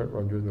 of its print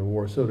run during the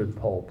war, so did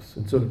pulps,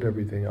 and so did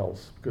everything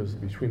else, because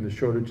between the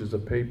shortages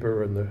of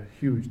paper and the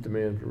huge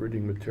demand for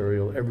reading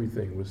material,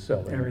 everything was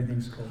selling.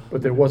 Everything's cool.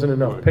 But there wasn't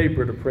enough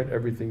paper to print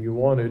everything you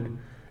wanted,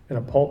 and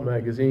a pulp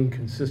magazine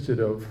consisted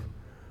of,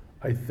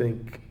 I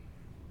think,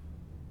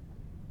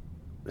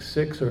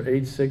 6 or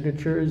 8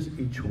 signatures,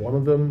 each one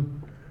of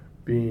them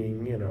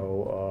being,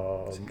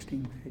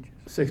 16 pages.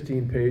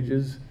 16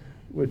 pages,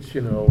 which,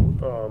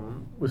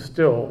 was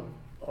still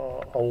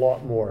a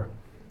lot more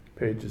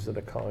pages than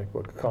a comic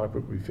book. A comic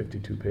book would be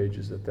 52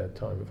 pages at that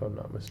time, if I'm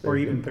not mistaken. Or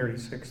even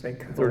 36. They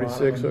cut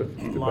 36 a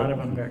lot of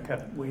them got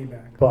cut way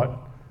back. But,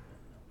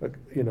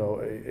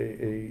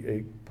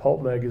 a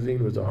pulp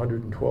magazine was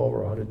 112 or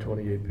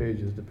 128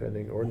 pages,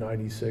 depending, or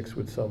 96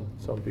 with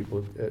some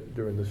people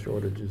during the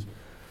shortages.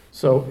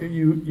 So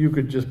you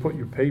could just put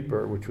your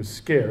paper, which was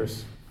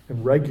scarce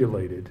and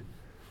regulated.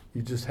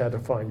 You just had to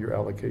find your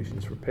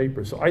allocations for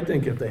paper. So I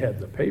think if they had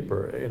the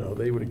paper,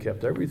 they would have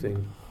kept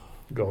everything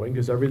going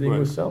because everything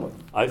was selling.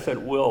 I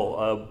said,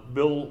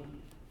 Bill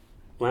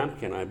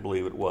Lampkin, I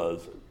believe it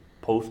was,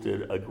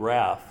 posted a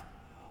graph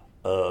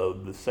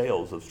of the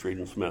sales of Street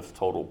and Smith's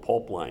total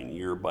pulp line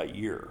year by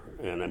year,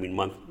 and I mean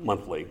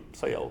monthly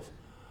sales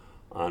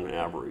on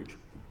average.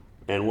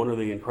 And one of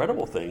the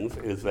incredible things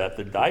is that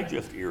the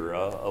digest era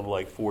of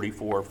like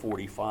 44,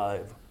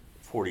 45,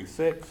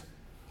 46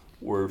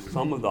 were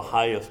some of the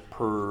highest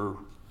per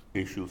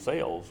issue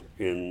sales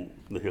in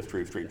the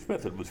history of Street and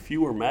Smith. It was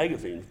fewer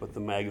magazines, but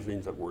the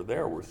magazines that were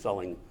there were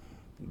selling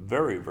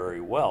very,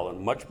 very well and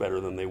much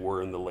better than they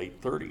were in the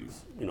late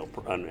 30s,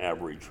 on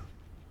average.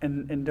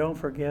 And don't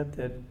forget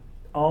that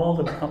all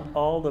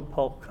the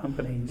pulp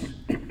companies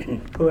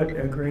put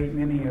a great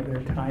many of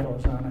their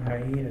titles on a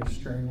hiatus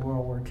during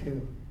World War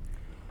II.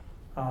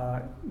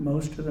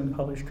 Most of them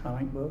published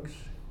comic books,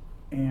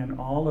 and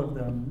all of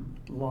them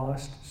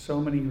lost so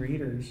many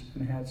readers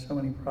and had so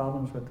many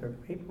problems with their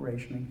paper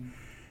rationing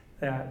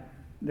that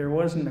there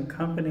wasn't a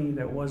company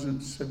that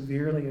wasn't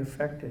severely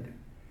affected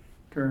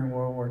during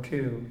World War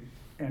II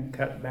and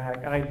cut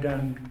back. I've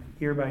done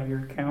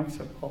year-by-year counts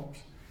of pulps,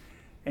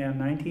 and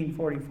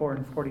 1944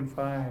 and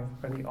 45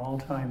 are the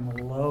all-time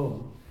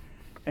low.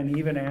 And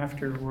even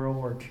after World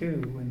War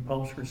II, when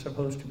pulps were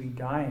supposed to be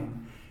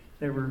dying,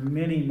 there were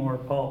many more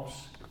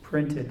pulps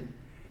printed,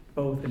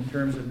 both in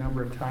terms of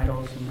number of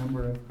titles and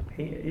number of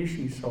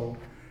issues sold,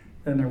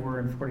 than there were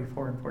in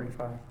 44 and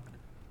 45,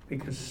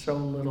 because so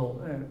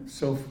little,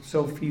 so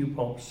few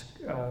pulps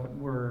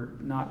were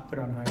not put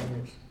on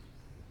hiatus.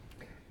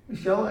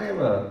 Michelle, I have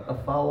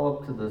a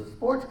follow-up to the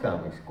sports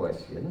comics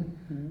question,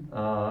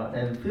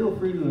 and feel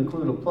free to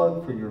include a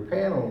plug for your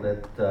panel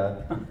that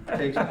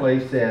takes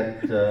place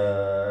at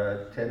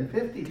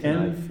 10:50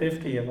 tonight.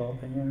 10:50 of all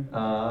things.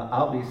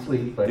 I'll be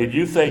asleep, but Did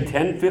you say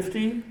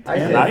 10:50? I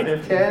said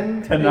Tonight?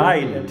 10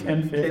 Tonight at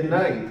 10:50.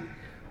 Tonight,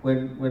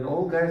 when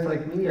old guys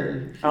like me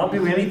are. I'll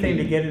do anything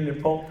to get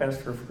into Pulp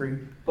Fest for free.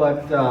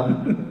 But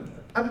I'm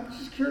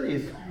just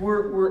curious,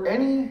 were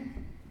any,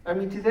 I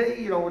mean,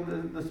 today,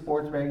 with the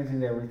sports magazine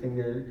and everything,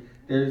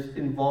 there's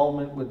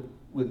involvement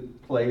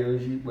with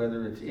players,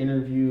 whether it's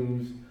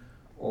interviews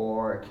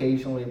or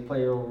occasionally a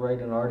player will write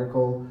an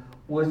article.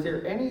 Was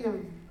there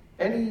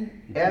any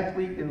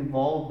athlete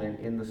involvement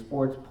in the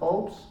sports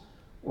pulps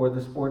or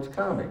the sports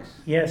comics?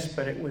 Yes,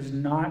 but it was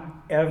not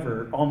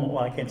ever, well,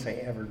 I can't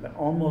say ever, but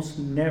almost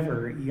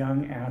never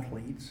young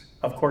athletes.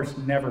 Of course,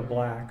 never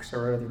blacks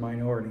or other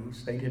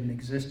minorities. They didn't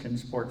exist in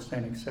sports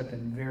then except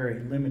in very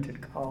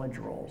limited college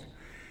roles.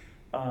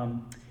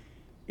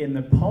 In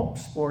the pulp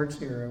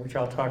sports era, which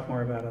I'll talk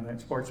more about on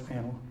that sports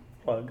panel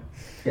plug.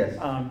 Yes.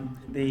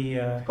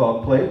 It's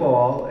called Play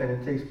Ball, and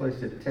it takes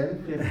place at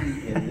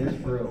 10:50 in this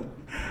room.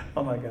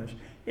 Oh my gosh.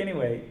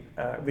 Anyway,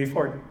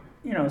 before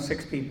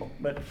 6 people.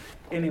 But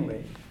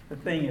anyway, the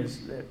thing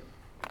is that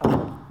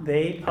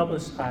they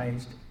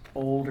publicized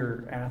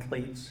older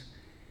athletes,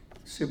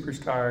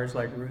 superstars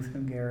like Ruth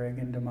and Gehrig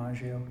and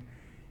DiMaggio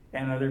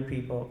and other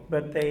people,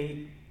 but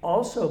they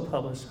also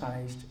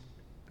publicized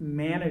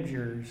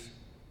managers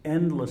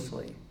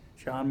endlessly.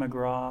 John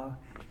McGraw,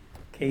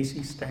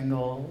 Casey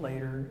Stengel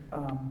later,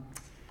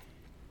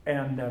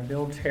 and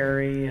Bill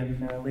Terry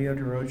and Leo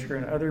Durocher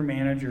and other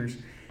managers.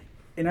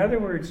 In other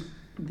words,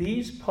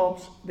 these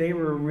pulps, they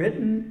were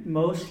written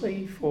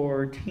mostly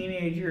for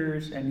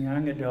teenagers and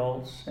young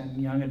adults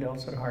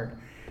at heart.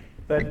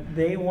 But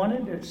they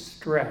wanted to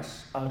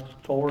stress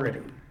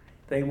authority.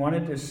 They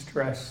wanted to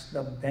stress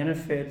the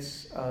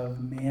benefits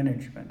of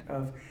management,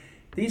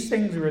 these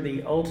things were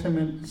the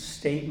ultimate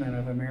statement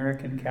of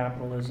American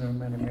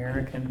capitalism and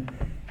American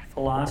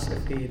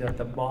philosophy that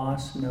the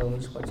boss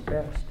knows what's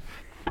best.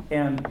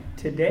 And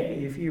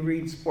today, if you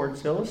read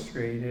Sports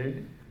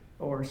Illustrated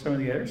or some of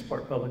the other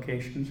sport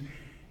publications,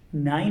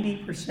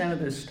 90% of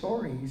the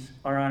stories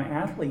are on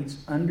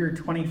athletes under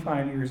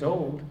 25 years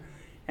old,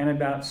 and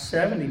about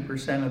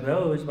 70% of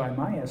those, by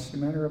my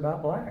estimate, are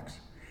about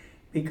blacks,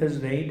 because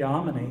they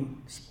dominate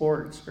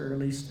sports, or at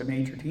least the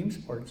major team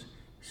sports,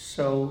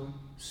 so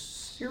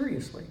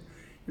seriously.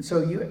 And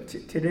so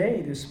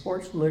today, the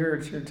sports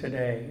literature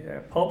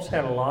today, pulps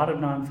had a lot of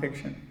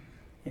nonfiction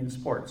in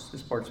sports, the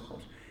sports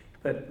pulps,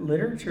 but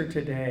literature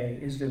today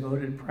is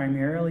devoted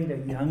primarily to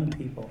young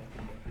people,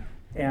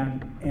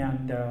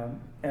 and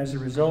as a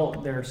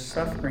result, they're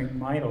suffering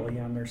mightily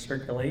on their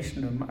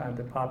circulation of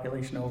the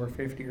population over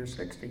 50 or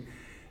 60.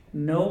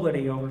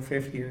 Nobody over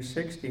 50 or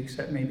 60,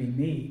 except maybe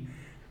me,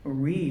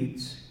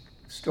 reads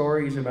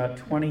stories about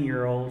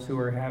 20-year-olds who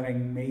are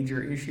having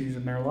major issues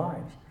in their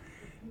lives.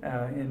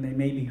 And they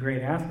may be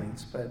great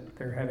athletes, but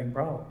they're having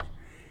problems.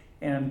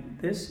 And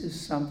this is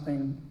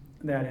something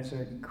that is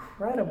an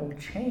incredible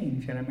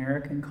change in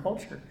American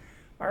culture.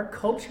 Our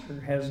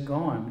culture has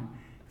gone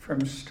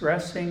from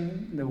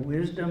stressing the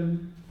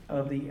wisdom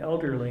of the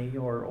elderly,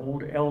 or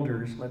old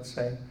elders, let's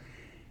say,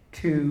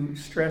 to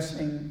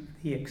stressing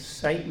the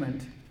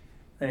excitement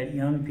that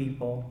young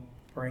people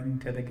bring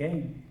to the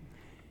game.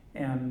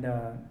 And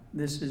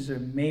this is a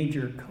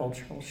major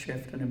cultural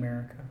shift in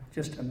America,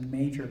 just a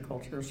major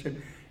cultural shift.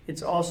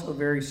 It's also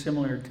very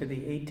similar to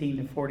the 18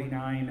 to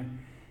 49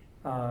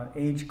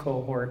 age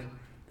cohort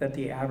that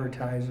the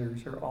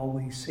advertisers are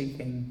always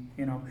seeking.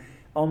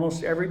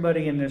 Almost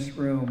everybody in this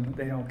room,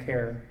 they don't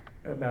care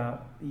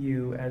about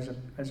you as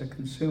a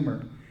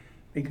consumer,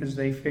 because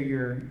they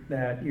figure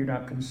that you're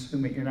not going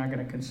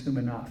to consume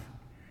enough,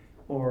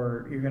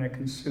 or you're going to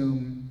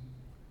consume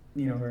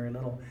very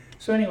little.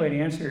 So anyway, to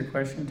answer your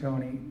question,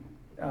 Tony,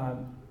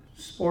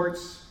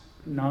 sports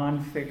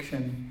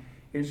nonfiction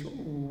is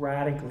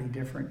radically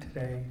different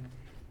today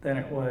than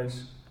it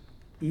was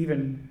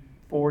even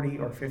 40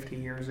 or 50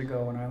 years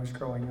ago when I was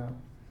growing up.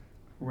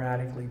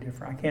 Radically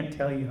different. I can't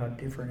tell you how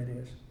different it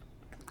is.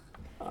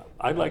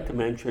 I'd like to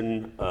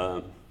mention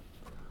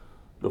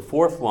the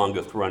fourth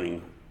longest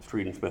running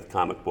Street and Smith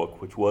comic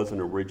book, which was an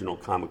original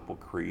comic book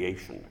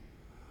creation.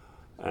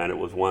 And it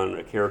was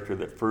a character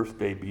that first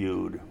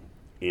debuted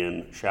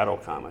in Shadow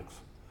Comics,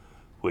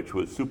 which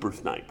was Super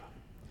Snipe,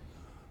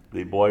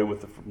 the boy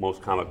with the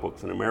most comic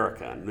books in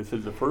America. And this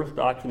is the first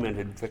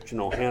documented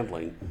fictional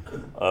handling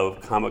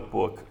of comic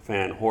book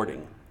fan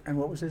hoarding. And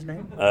what was his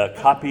name?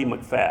 Copy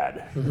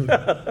McFad.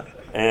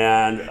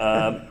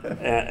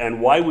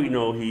 And why we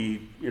know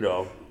he,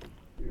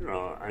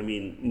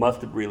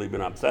 must have really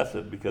been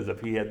obsessive, because if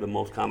he had the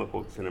most comic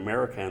books in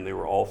America and they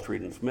were all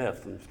Street and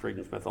Smith, and Street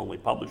and Smith only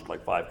published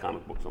like 5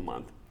 comic books a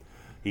month,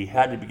 he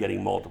had to be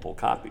getting multiple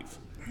copies.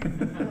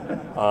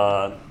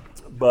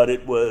 But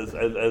it was,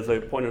 as I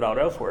pointed out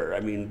elsewhere,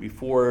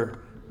 before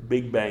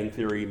Big Bang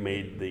Theory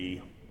made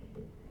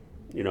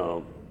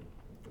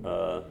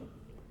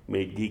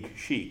made geek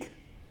chic,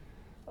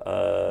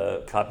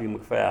 Copy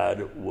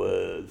McFad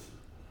was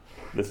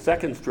the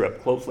second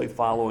strip, closely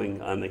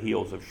following on the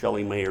heels of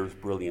Shelley Mayer's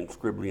brilliant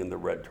Scribbly and the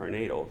Red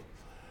Tornadoes.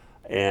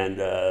 And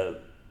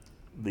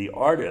the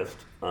artist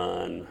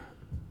on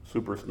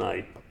Super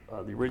Snipe,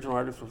 the original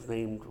artist was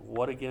named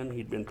what again?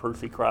 He'd been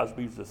Percy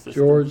Crosby's assistant.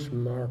 George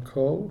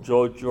Marco.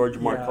 George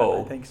Marco.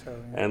 Yeah, I think so.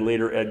 Yeah. And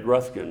later Ed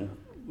Gruskin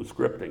was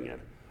scripting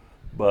it.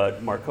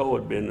 But Marco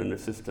had been an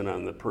assistant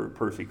on the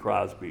Percy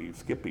Crosby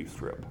Skippy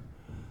strip.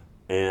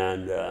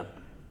 And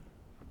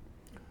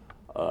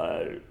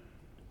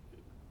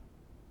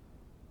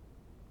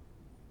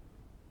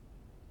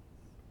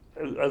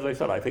as I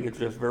said, I think it's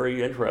just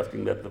very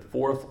interesting that the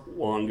 4th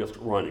longest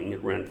running,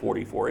 it ran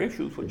 44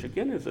 issues, which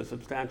again is a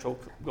substantial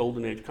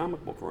Golden Age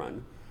comic book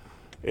run.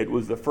 It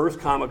was the first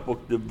comic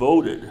book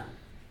devoted,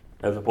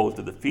 as opposed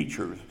to the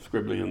features,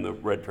 Scribbly and the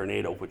Red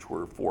Tornado, which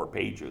were 4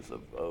 pages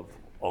of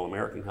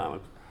All-American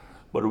comics,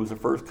 but it was the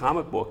first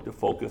comic book to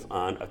focus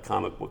on a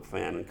comic book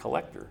fan and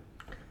collector.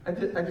 I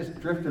just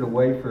drifted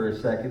away for a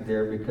second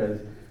there because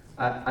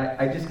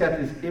I just got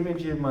this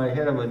image in my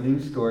head of a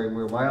news story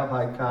where Mile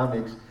High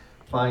Comics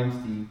finds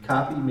the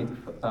Copy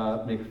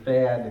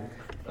McFad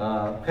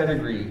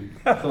pedigree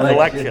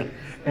collection,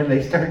 and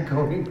they start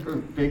going for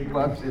big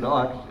bucks at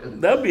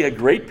auctions. That would be a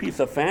great piece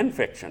of fan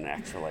fiction,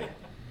 actually.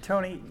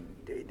 Tony,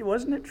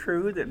 wasn't it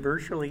true that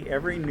virtually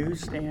every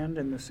newsstand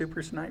in the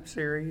Super Snipe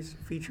series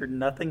featured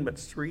nothing but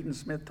Street and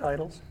Smith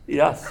titles?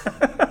 Yes.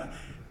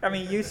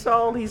 You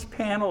saw all these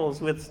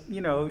panels with,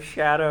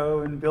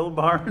 Shadow and Bill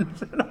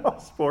Barnes and all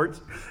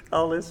sports,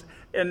 all this,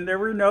 and there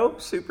were no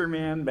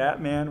Superman,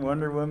 Batman,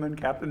 Wonder Woman,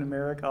 Captain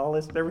America, all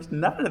this. There was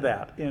none of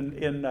that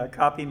in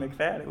Copy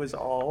McFad. It was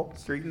all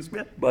Street and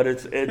Smith. But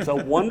it's a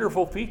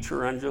wonderful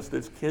feature on just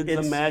this kid's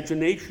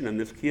imagination and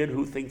this kid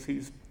who thinks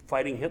he's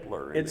fighting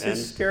Hitler. It's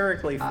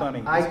hysterically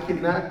funny. I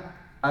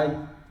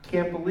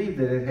can't believe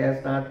that it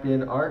has not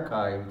been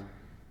archived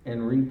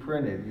and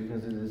reprinted,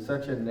 because it is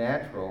such a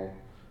natural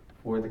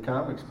for the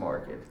comics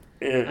market.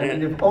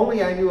 If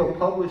only I knew a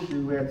publisher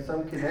who had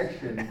some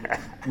connection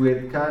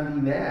with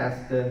Condé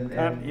Nast.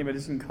 But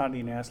isn't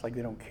Condé Nast like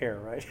they don't care,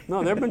 right?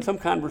 No, there have been some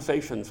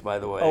conversations, by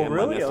the way,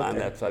 on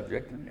that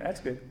subject.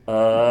 That's good.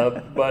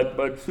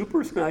 But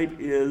Super Snipe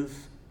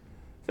is,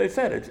 as I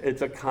said,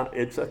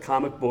 it's a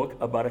comic book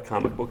about a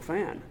comic book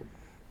fan.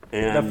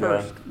 And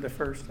the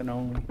first and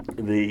only.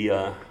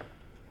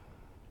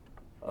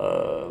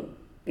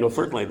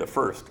 Certainly the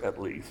first,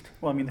 at least.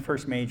 Well, the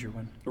first major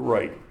one.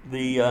 Right.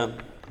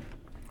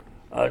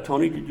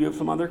 Tony, did you have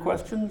some other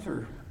questions,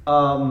 or?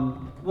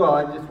 Well,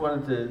 I just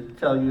wanted to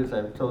tell you, as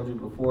I've told you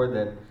before,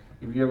 that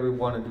if you ever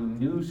want to do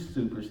new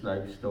Super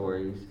Snipe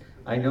stories,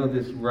 I know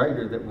this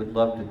writer that would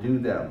love to do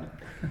them.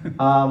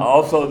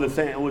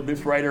 Would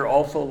this writer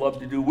also love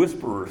to do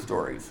Whisperer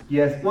stories?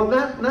 Yes, well,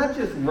 not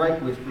just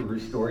write Whisperer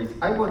stories.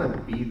 I want to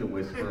be the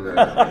Whisperer.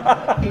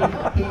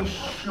 He's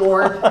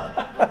short.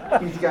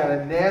 He's got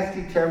a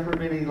nasty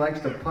temperament. He likes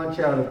to punch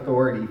out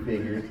authority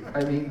figures.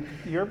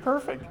 You're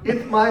perfect.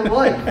 It's my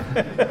life.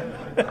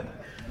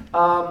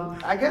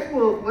 I guess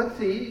let's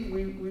see.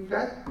 We're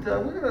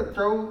going to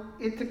throw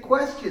into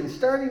questions,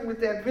 starting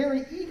with that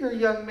very eager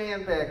young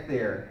man back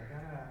there.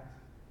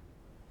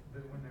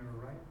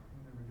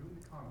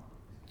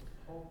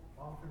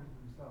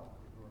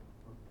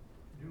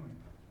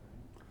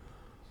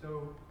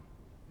 So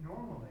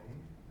normally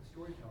the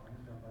storytelling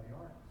is done by the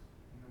artist,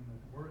 and then the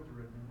words are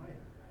written in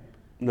later,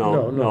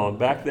 right? No.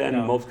 Back then,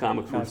 most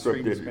comics were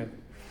scripted.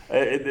 So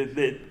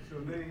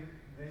they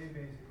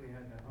basically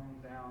had to hone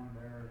down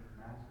their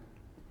massive.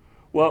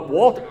 Well,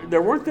 Walter,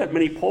 there weren't that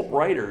many pulp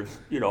writers.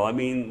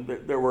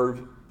 There were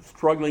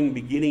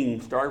struggling,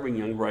 starving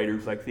young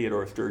writers like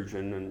Theodore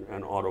Sturgeon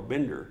and Otto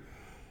Binder.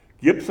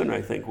 Gibson,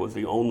 I think, was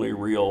the only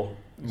real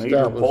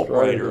major pulp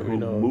writer who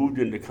moved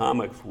into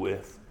comics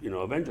with,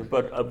 Avengers.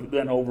 But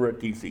then over at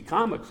DC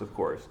Comics, of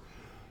course,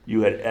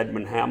 you had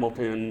Edmund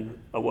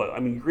Hamilton,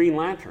 Green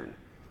Lantern.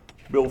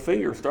 Bill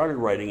Finger started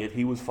writing it.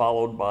 He was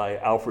followed by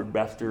Alfred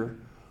Bester,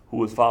 who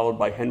was followed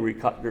by Henry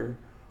Kuttner,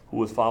 who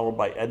was followed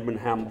by Edmund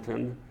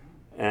Hamilton,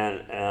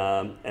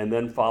 and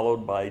then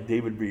followed by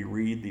David V.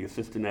 Reed, the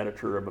assistant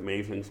editor of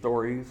Amazing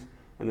Stories,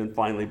 and then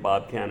finally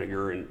Bob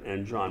Kanigher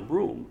and John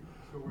Broome.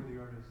 So were the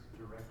artists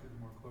directed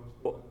more closely?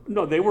 Well,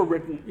 no, they were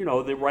written,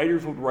 the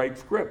writers would write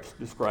scripts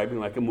describing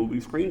like a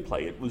movie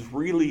screenplay. It was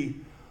really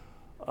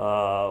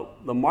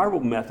The Marvel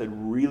method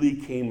really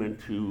came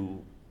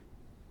into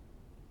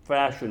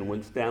fashion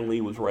when Stan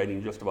Lee was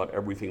writing just about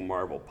everything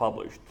Marvel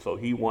published. So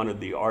he wanted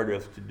the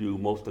artist to do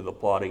most of the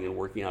plotting and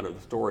working out of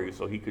the story,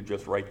 so he could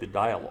just write the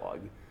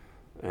dialogue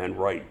and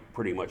write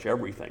pretty much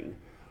everything.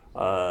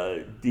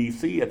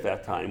 DC at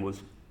that time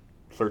was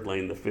certainly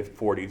in the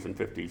 40s and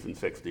 50s and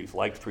 60s,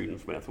 like Street and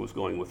Smith, was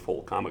going with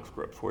full comic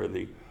scripts where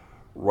the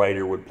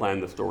writer would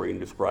plan the story and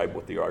describe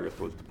what the artist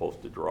was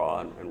supposed to draw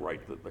and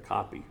write the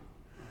copy.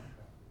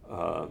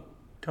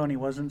 Tony,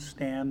 wasn't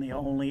Stan the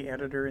only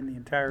editor in the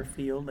entire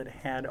field that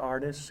had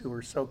artists who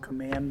were so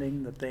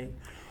commanding that they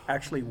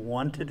actually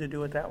wanted to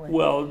do it that way?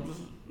 Well,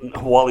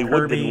 Wally Wood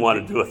Kirby didn't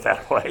want to do it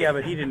that way. Yeah,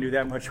 but he didn't do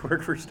that much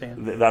work for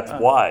Stan. That's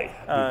why.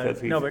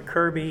 Because No, but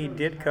Kirby,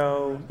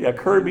 Ditko. Yeah,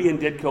 Kirby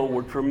and Ditko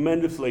were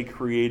tremendously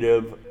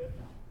creative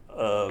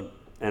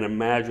and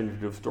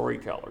imaginative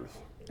storytellers.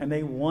 And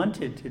they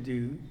wanted to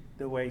do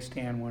the way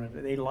Stan wanted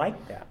it. They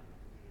liked that.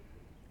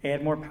 They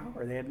had more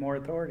power. They had more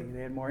authority.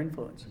 They had more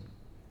influence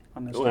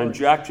on the story. And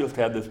Jack just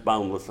had this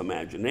boundless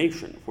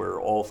imagination where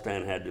all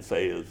Stan had to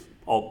say is,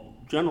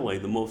 generally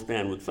the most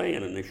Stan would say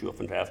in an issue of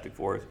Fantastic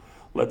Four is,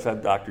 let's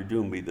have Dr.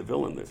 Doom be the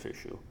villain this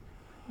issue.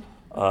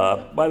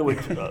 By the way,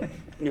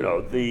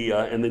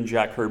 and then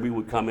Jack Kirby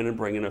would come in and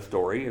bring in a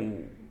story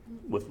and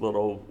with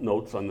little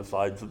notes on the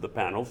sides of the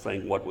panel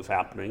saying what was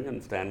happening,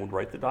 and Stan would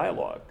write the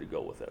dialogue to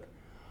go with it.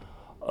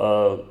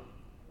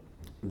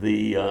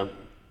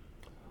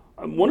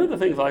 One of the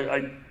things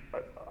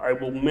I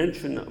will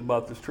mention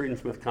about the Street and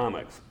Smith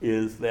comics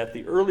is that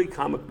the early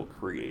comic book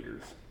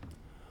creators,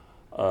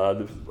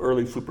 the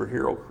early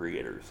superhero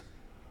creators,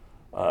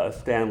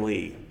 Stan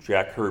Lee,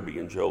 Jack Kirby,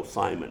 and Joe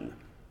Simon,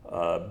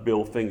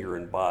 Bill Finger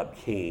and Bob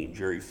Kane,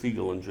 Jerry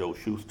Siegel and Joe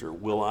Shuster,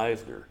 Will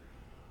Eisner,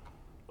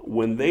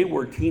 when they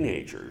were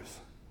teenagers,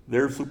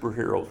 their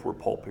superheroes were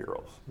pulp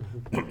heroes.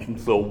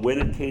 So when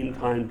it came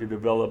time to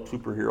develop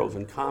superheroes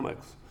in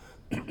comics,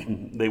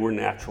 they were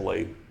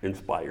naturally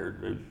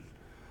inspired.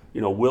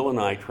 Will and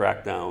I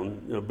tracked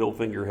down, Bill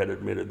Finger had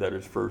admitted that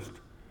his first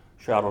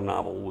Shadow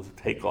novel was a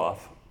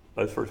takeoff,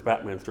 his first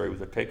Batman story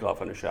was a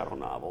takeoff on a Shadow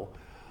novel.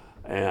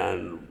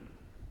 And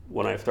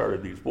when I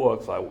started these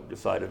books, I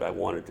decided I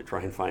wanted to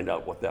try and find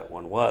out what that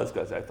one was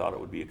because I thought it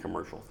would be a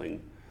commercial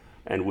thing.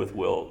 And with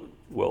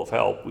Will's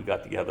help, we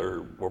got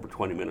together over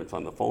 20 minutes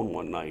on the phone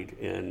one night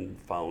and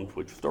found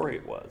which story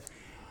it was.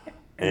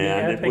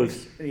 And it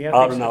was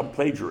out and out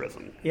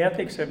plagiarism. The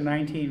ethics of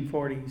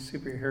 1940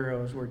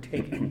 superheroes were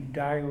taken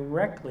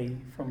directly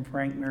from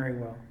Frank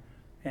Merriwell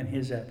and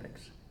his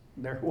ethics.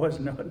 There was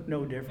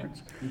no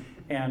difference.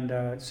 And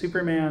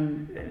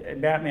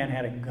Batman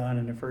had a gun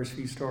in the first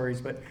few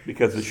stories, but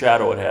because the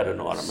Shadow had an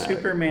automatic.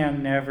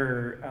 Superman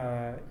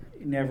never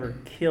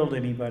killed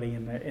anybody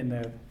in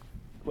the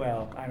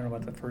well, I don't know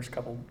about the first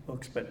couple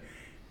books, but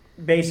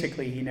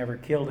basically he never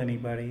killed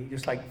anybody.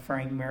 Just like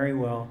Frank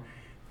Merriwell,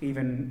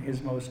 even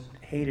his most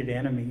hated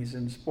enemies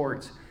in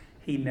sports,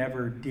 he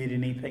never did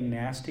anything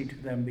nasty to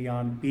them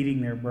beyond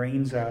beating their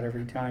brains out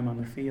every time on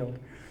the field.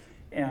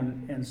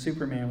 And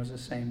Superman was the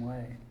same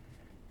way.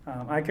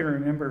 I can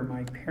remember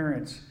my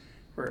parents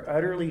were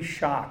utterly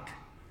shocked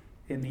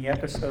in the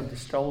episode The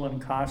Stolen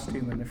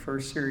Costume in the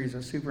first series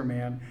of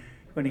Superman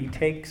when he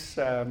takes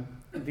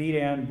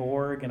Vidan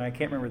Borg, and I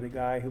can't remember the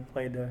guy who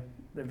played the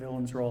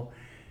villain's role,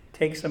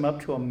 takes them up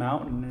to a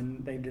mountain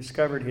and they've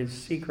discovered his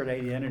secret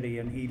identity,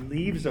 and he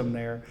leaves them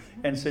there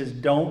and says,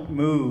 "Don't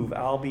move,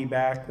 I'll be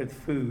back with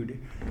food."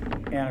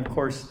 And of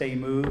course they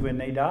move and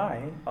they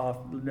die.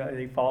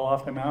 They fall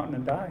off the mountain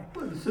and die.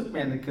 Well, the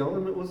Superman that killed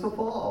him, it was a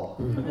fall.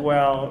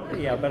 Well,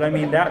 yeah, but I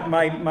mean that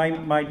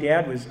my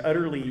dad was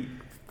utterly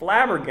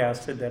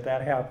flabbergasted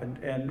that happened,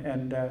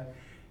 and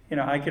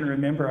I can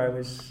remember I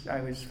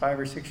was 5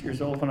 or 6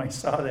 years old when I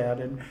saw that,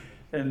 and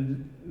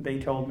they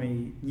told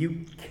me,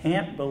 "You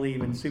can't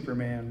believe in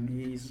Superman.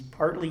 He's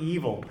partly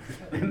evil."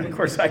 And of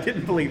course, I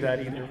didn't believe that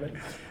either. But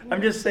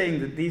I'm just saying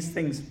that these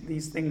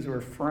things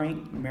were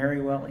Frank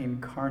Merriwell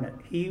incarnate.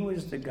 He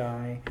was the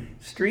guy.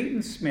 Street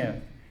and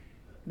Smith,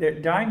 the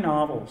dime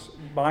novels,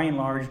 by and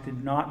large,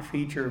 did not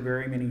feature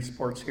very many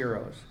sports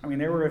heroes. I mean,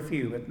 there were a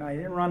few, but they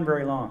didn't run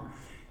very long.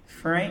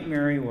 Frank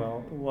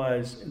Merriwell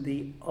was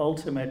the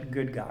ultimate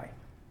good guy.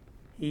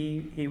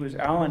 He was,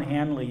 Alan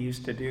Hanley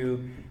used to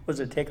do, was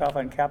it Takeoff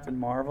on Captain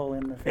Marvel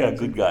in the film? Yeah,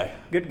 good guy.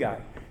 Good guy.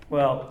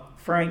 Well,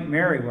 Frank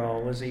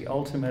Merriwell was the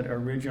ultimate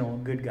original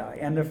good guy,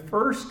 and the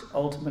first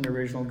ultimate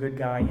original good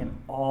guy in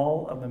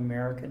all of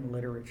American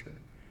literature.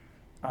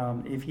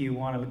 If you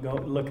want to go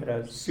look at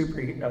a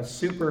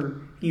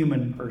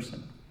superhuman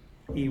person,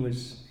 he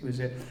was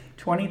it.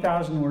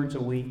 20,000 words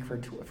a week for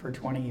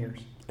 20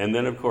 years. And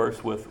then, of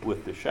course,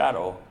 with the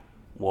Shadow,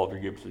 Walter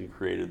Gibson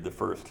created the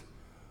first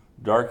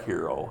dark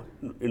hero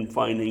in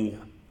finding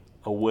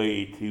a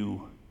way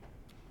to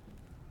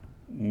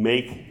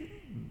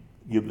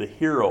give the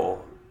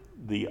hero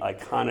the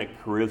iconic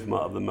charisma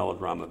of the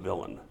melodrama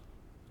villain,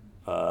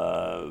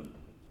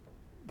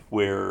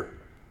 where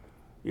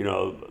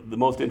the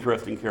most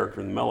interesting character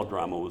in the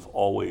melodrama was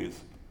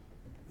always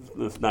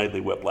the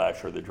Snidely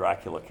Whiplash or the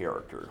Dracula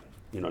character,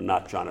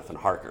 not Jonathan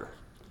Harker.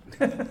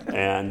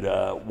 And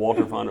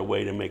Walter found a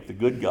way to make the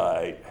good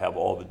guy have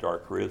all the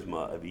dark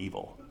charisma of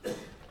evil.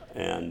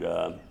 And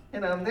on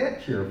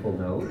that cheerful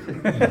note,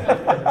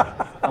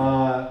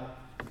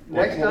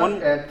 next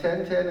up at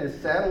 10:10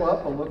 is Saddle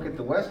Up, a look at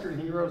the Western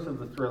heroes of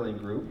the Thrilling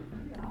Group,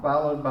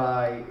 followed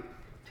by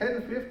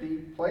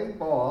 10:50, Play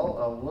Ball,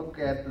 a look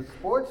at the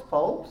sports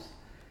pulps,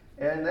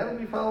 and that'll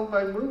be followed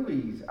by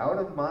movies, Out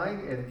of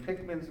Mind and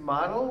Pickman's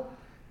Model.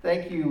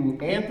 Thank you,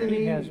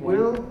 Anthony,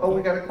 Will. Oh,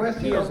 we got a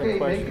question? Okay,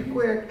 make it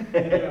quick.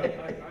 Yeah,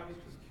 I was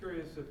just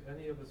curious if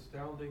any of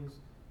Astounding's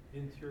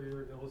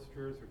interior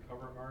illustrators or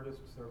cover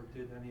artists ever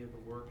did any of the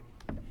work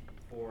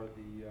for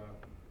the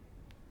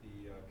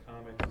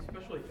comics,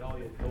 especially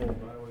Elliot Gould.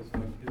 I always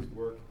loved his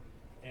work.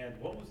 And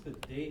what was the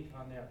date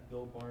on that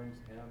Bill Barnes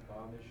and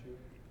Bomb issue?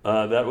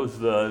 That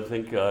was, I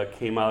think,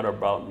 came out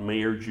about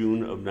May or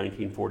June of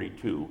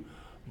 1942.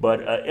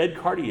 But Ed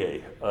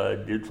Cartier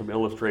did some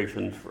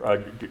illustrations,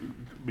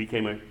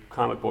 became a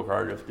comic book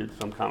artist, did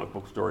some comic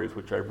book stories,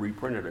 which I've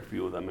reprinted a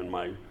few of them in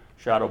my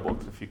shadow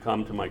books. If you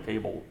come to my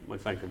table, my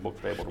Sanctum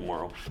Books table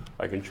tomorrow,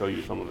 I can show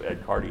you some of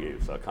Ed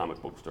Cartier's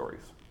comic book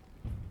stories.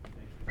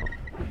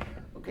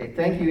 Okay,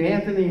 thank you,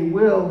 Anthony,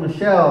 Will,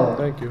 Michelle.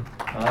 Thank you.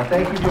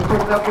 Thank you for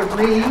putting up with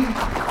me,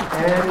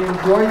 and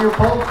enjoy your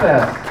Pulp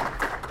Fest.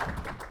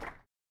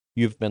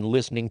 You've been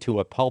listening to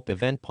a Pulp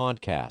Event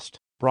podcast,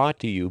 brought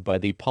to you by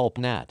the Pulp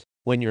Net,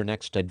 when your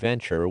next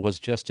adventure was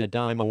just a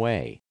dime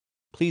away.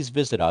 Please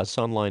visit us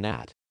online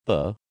at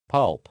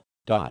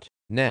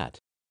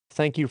thepulp.net.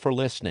 Thank you for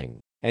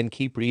listening, and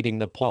keep reading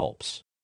the pulps.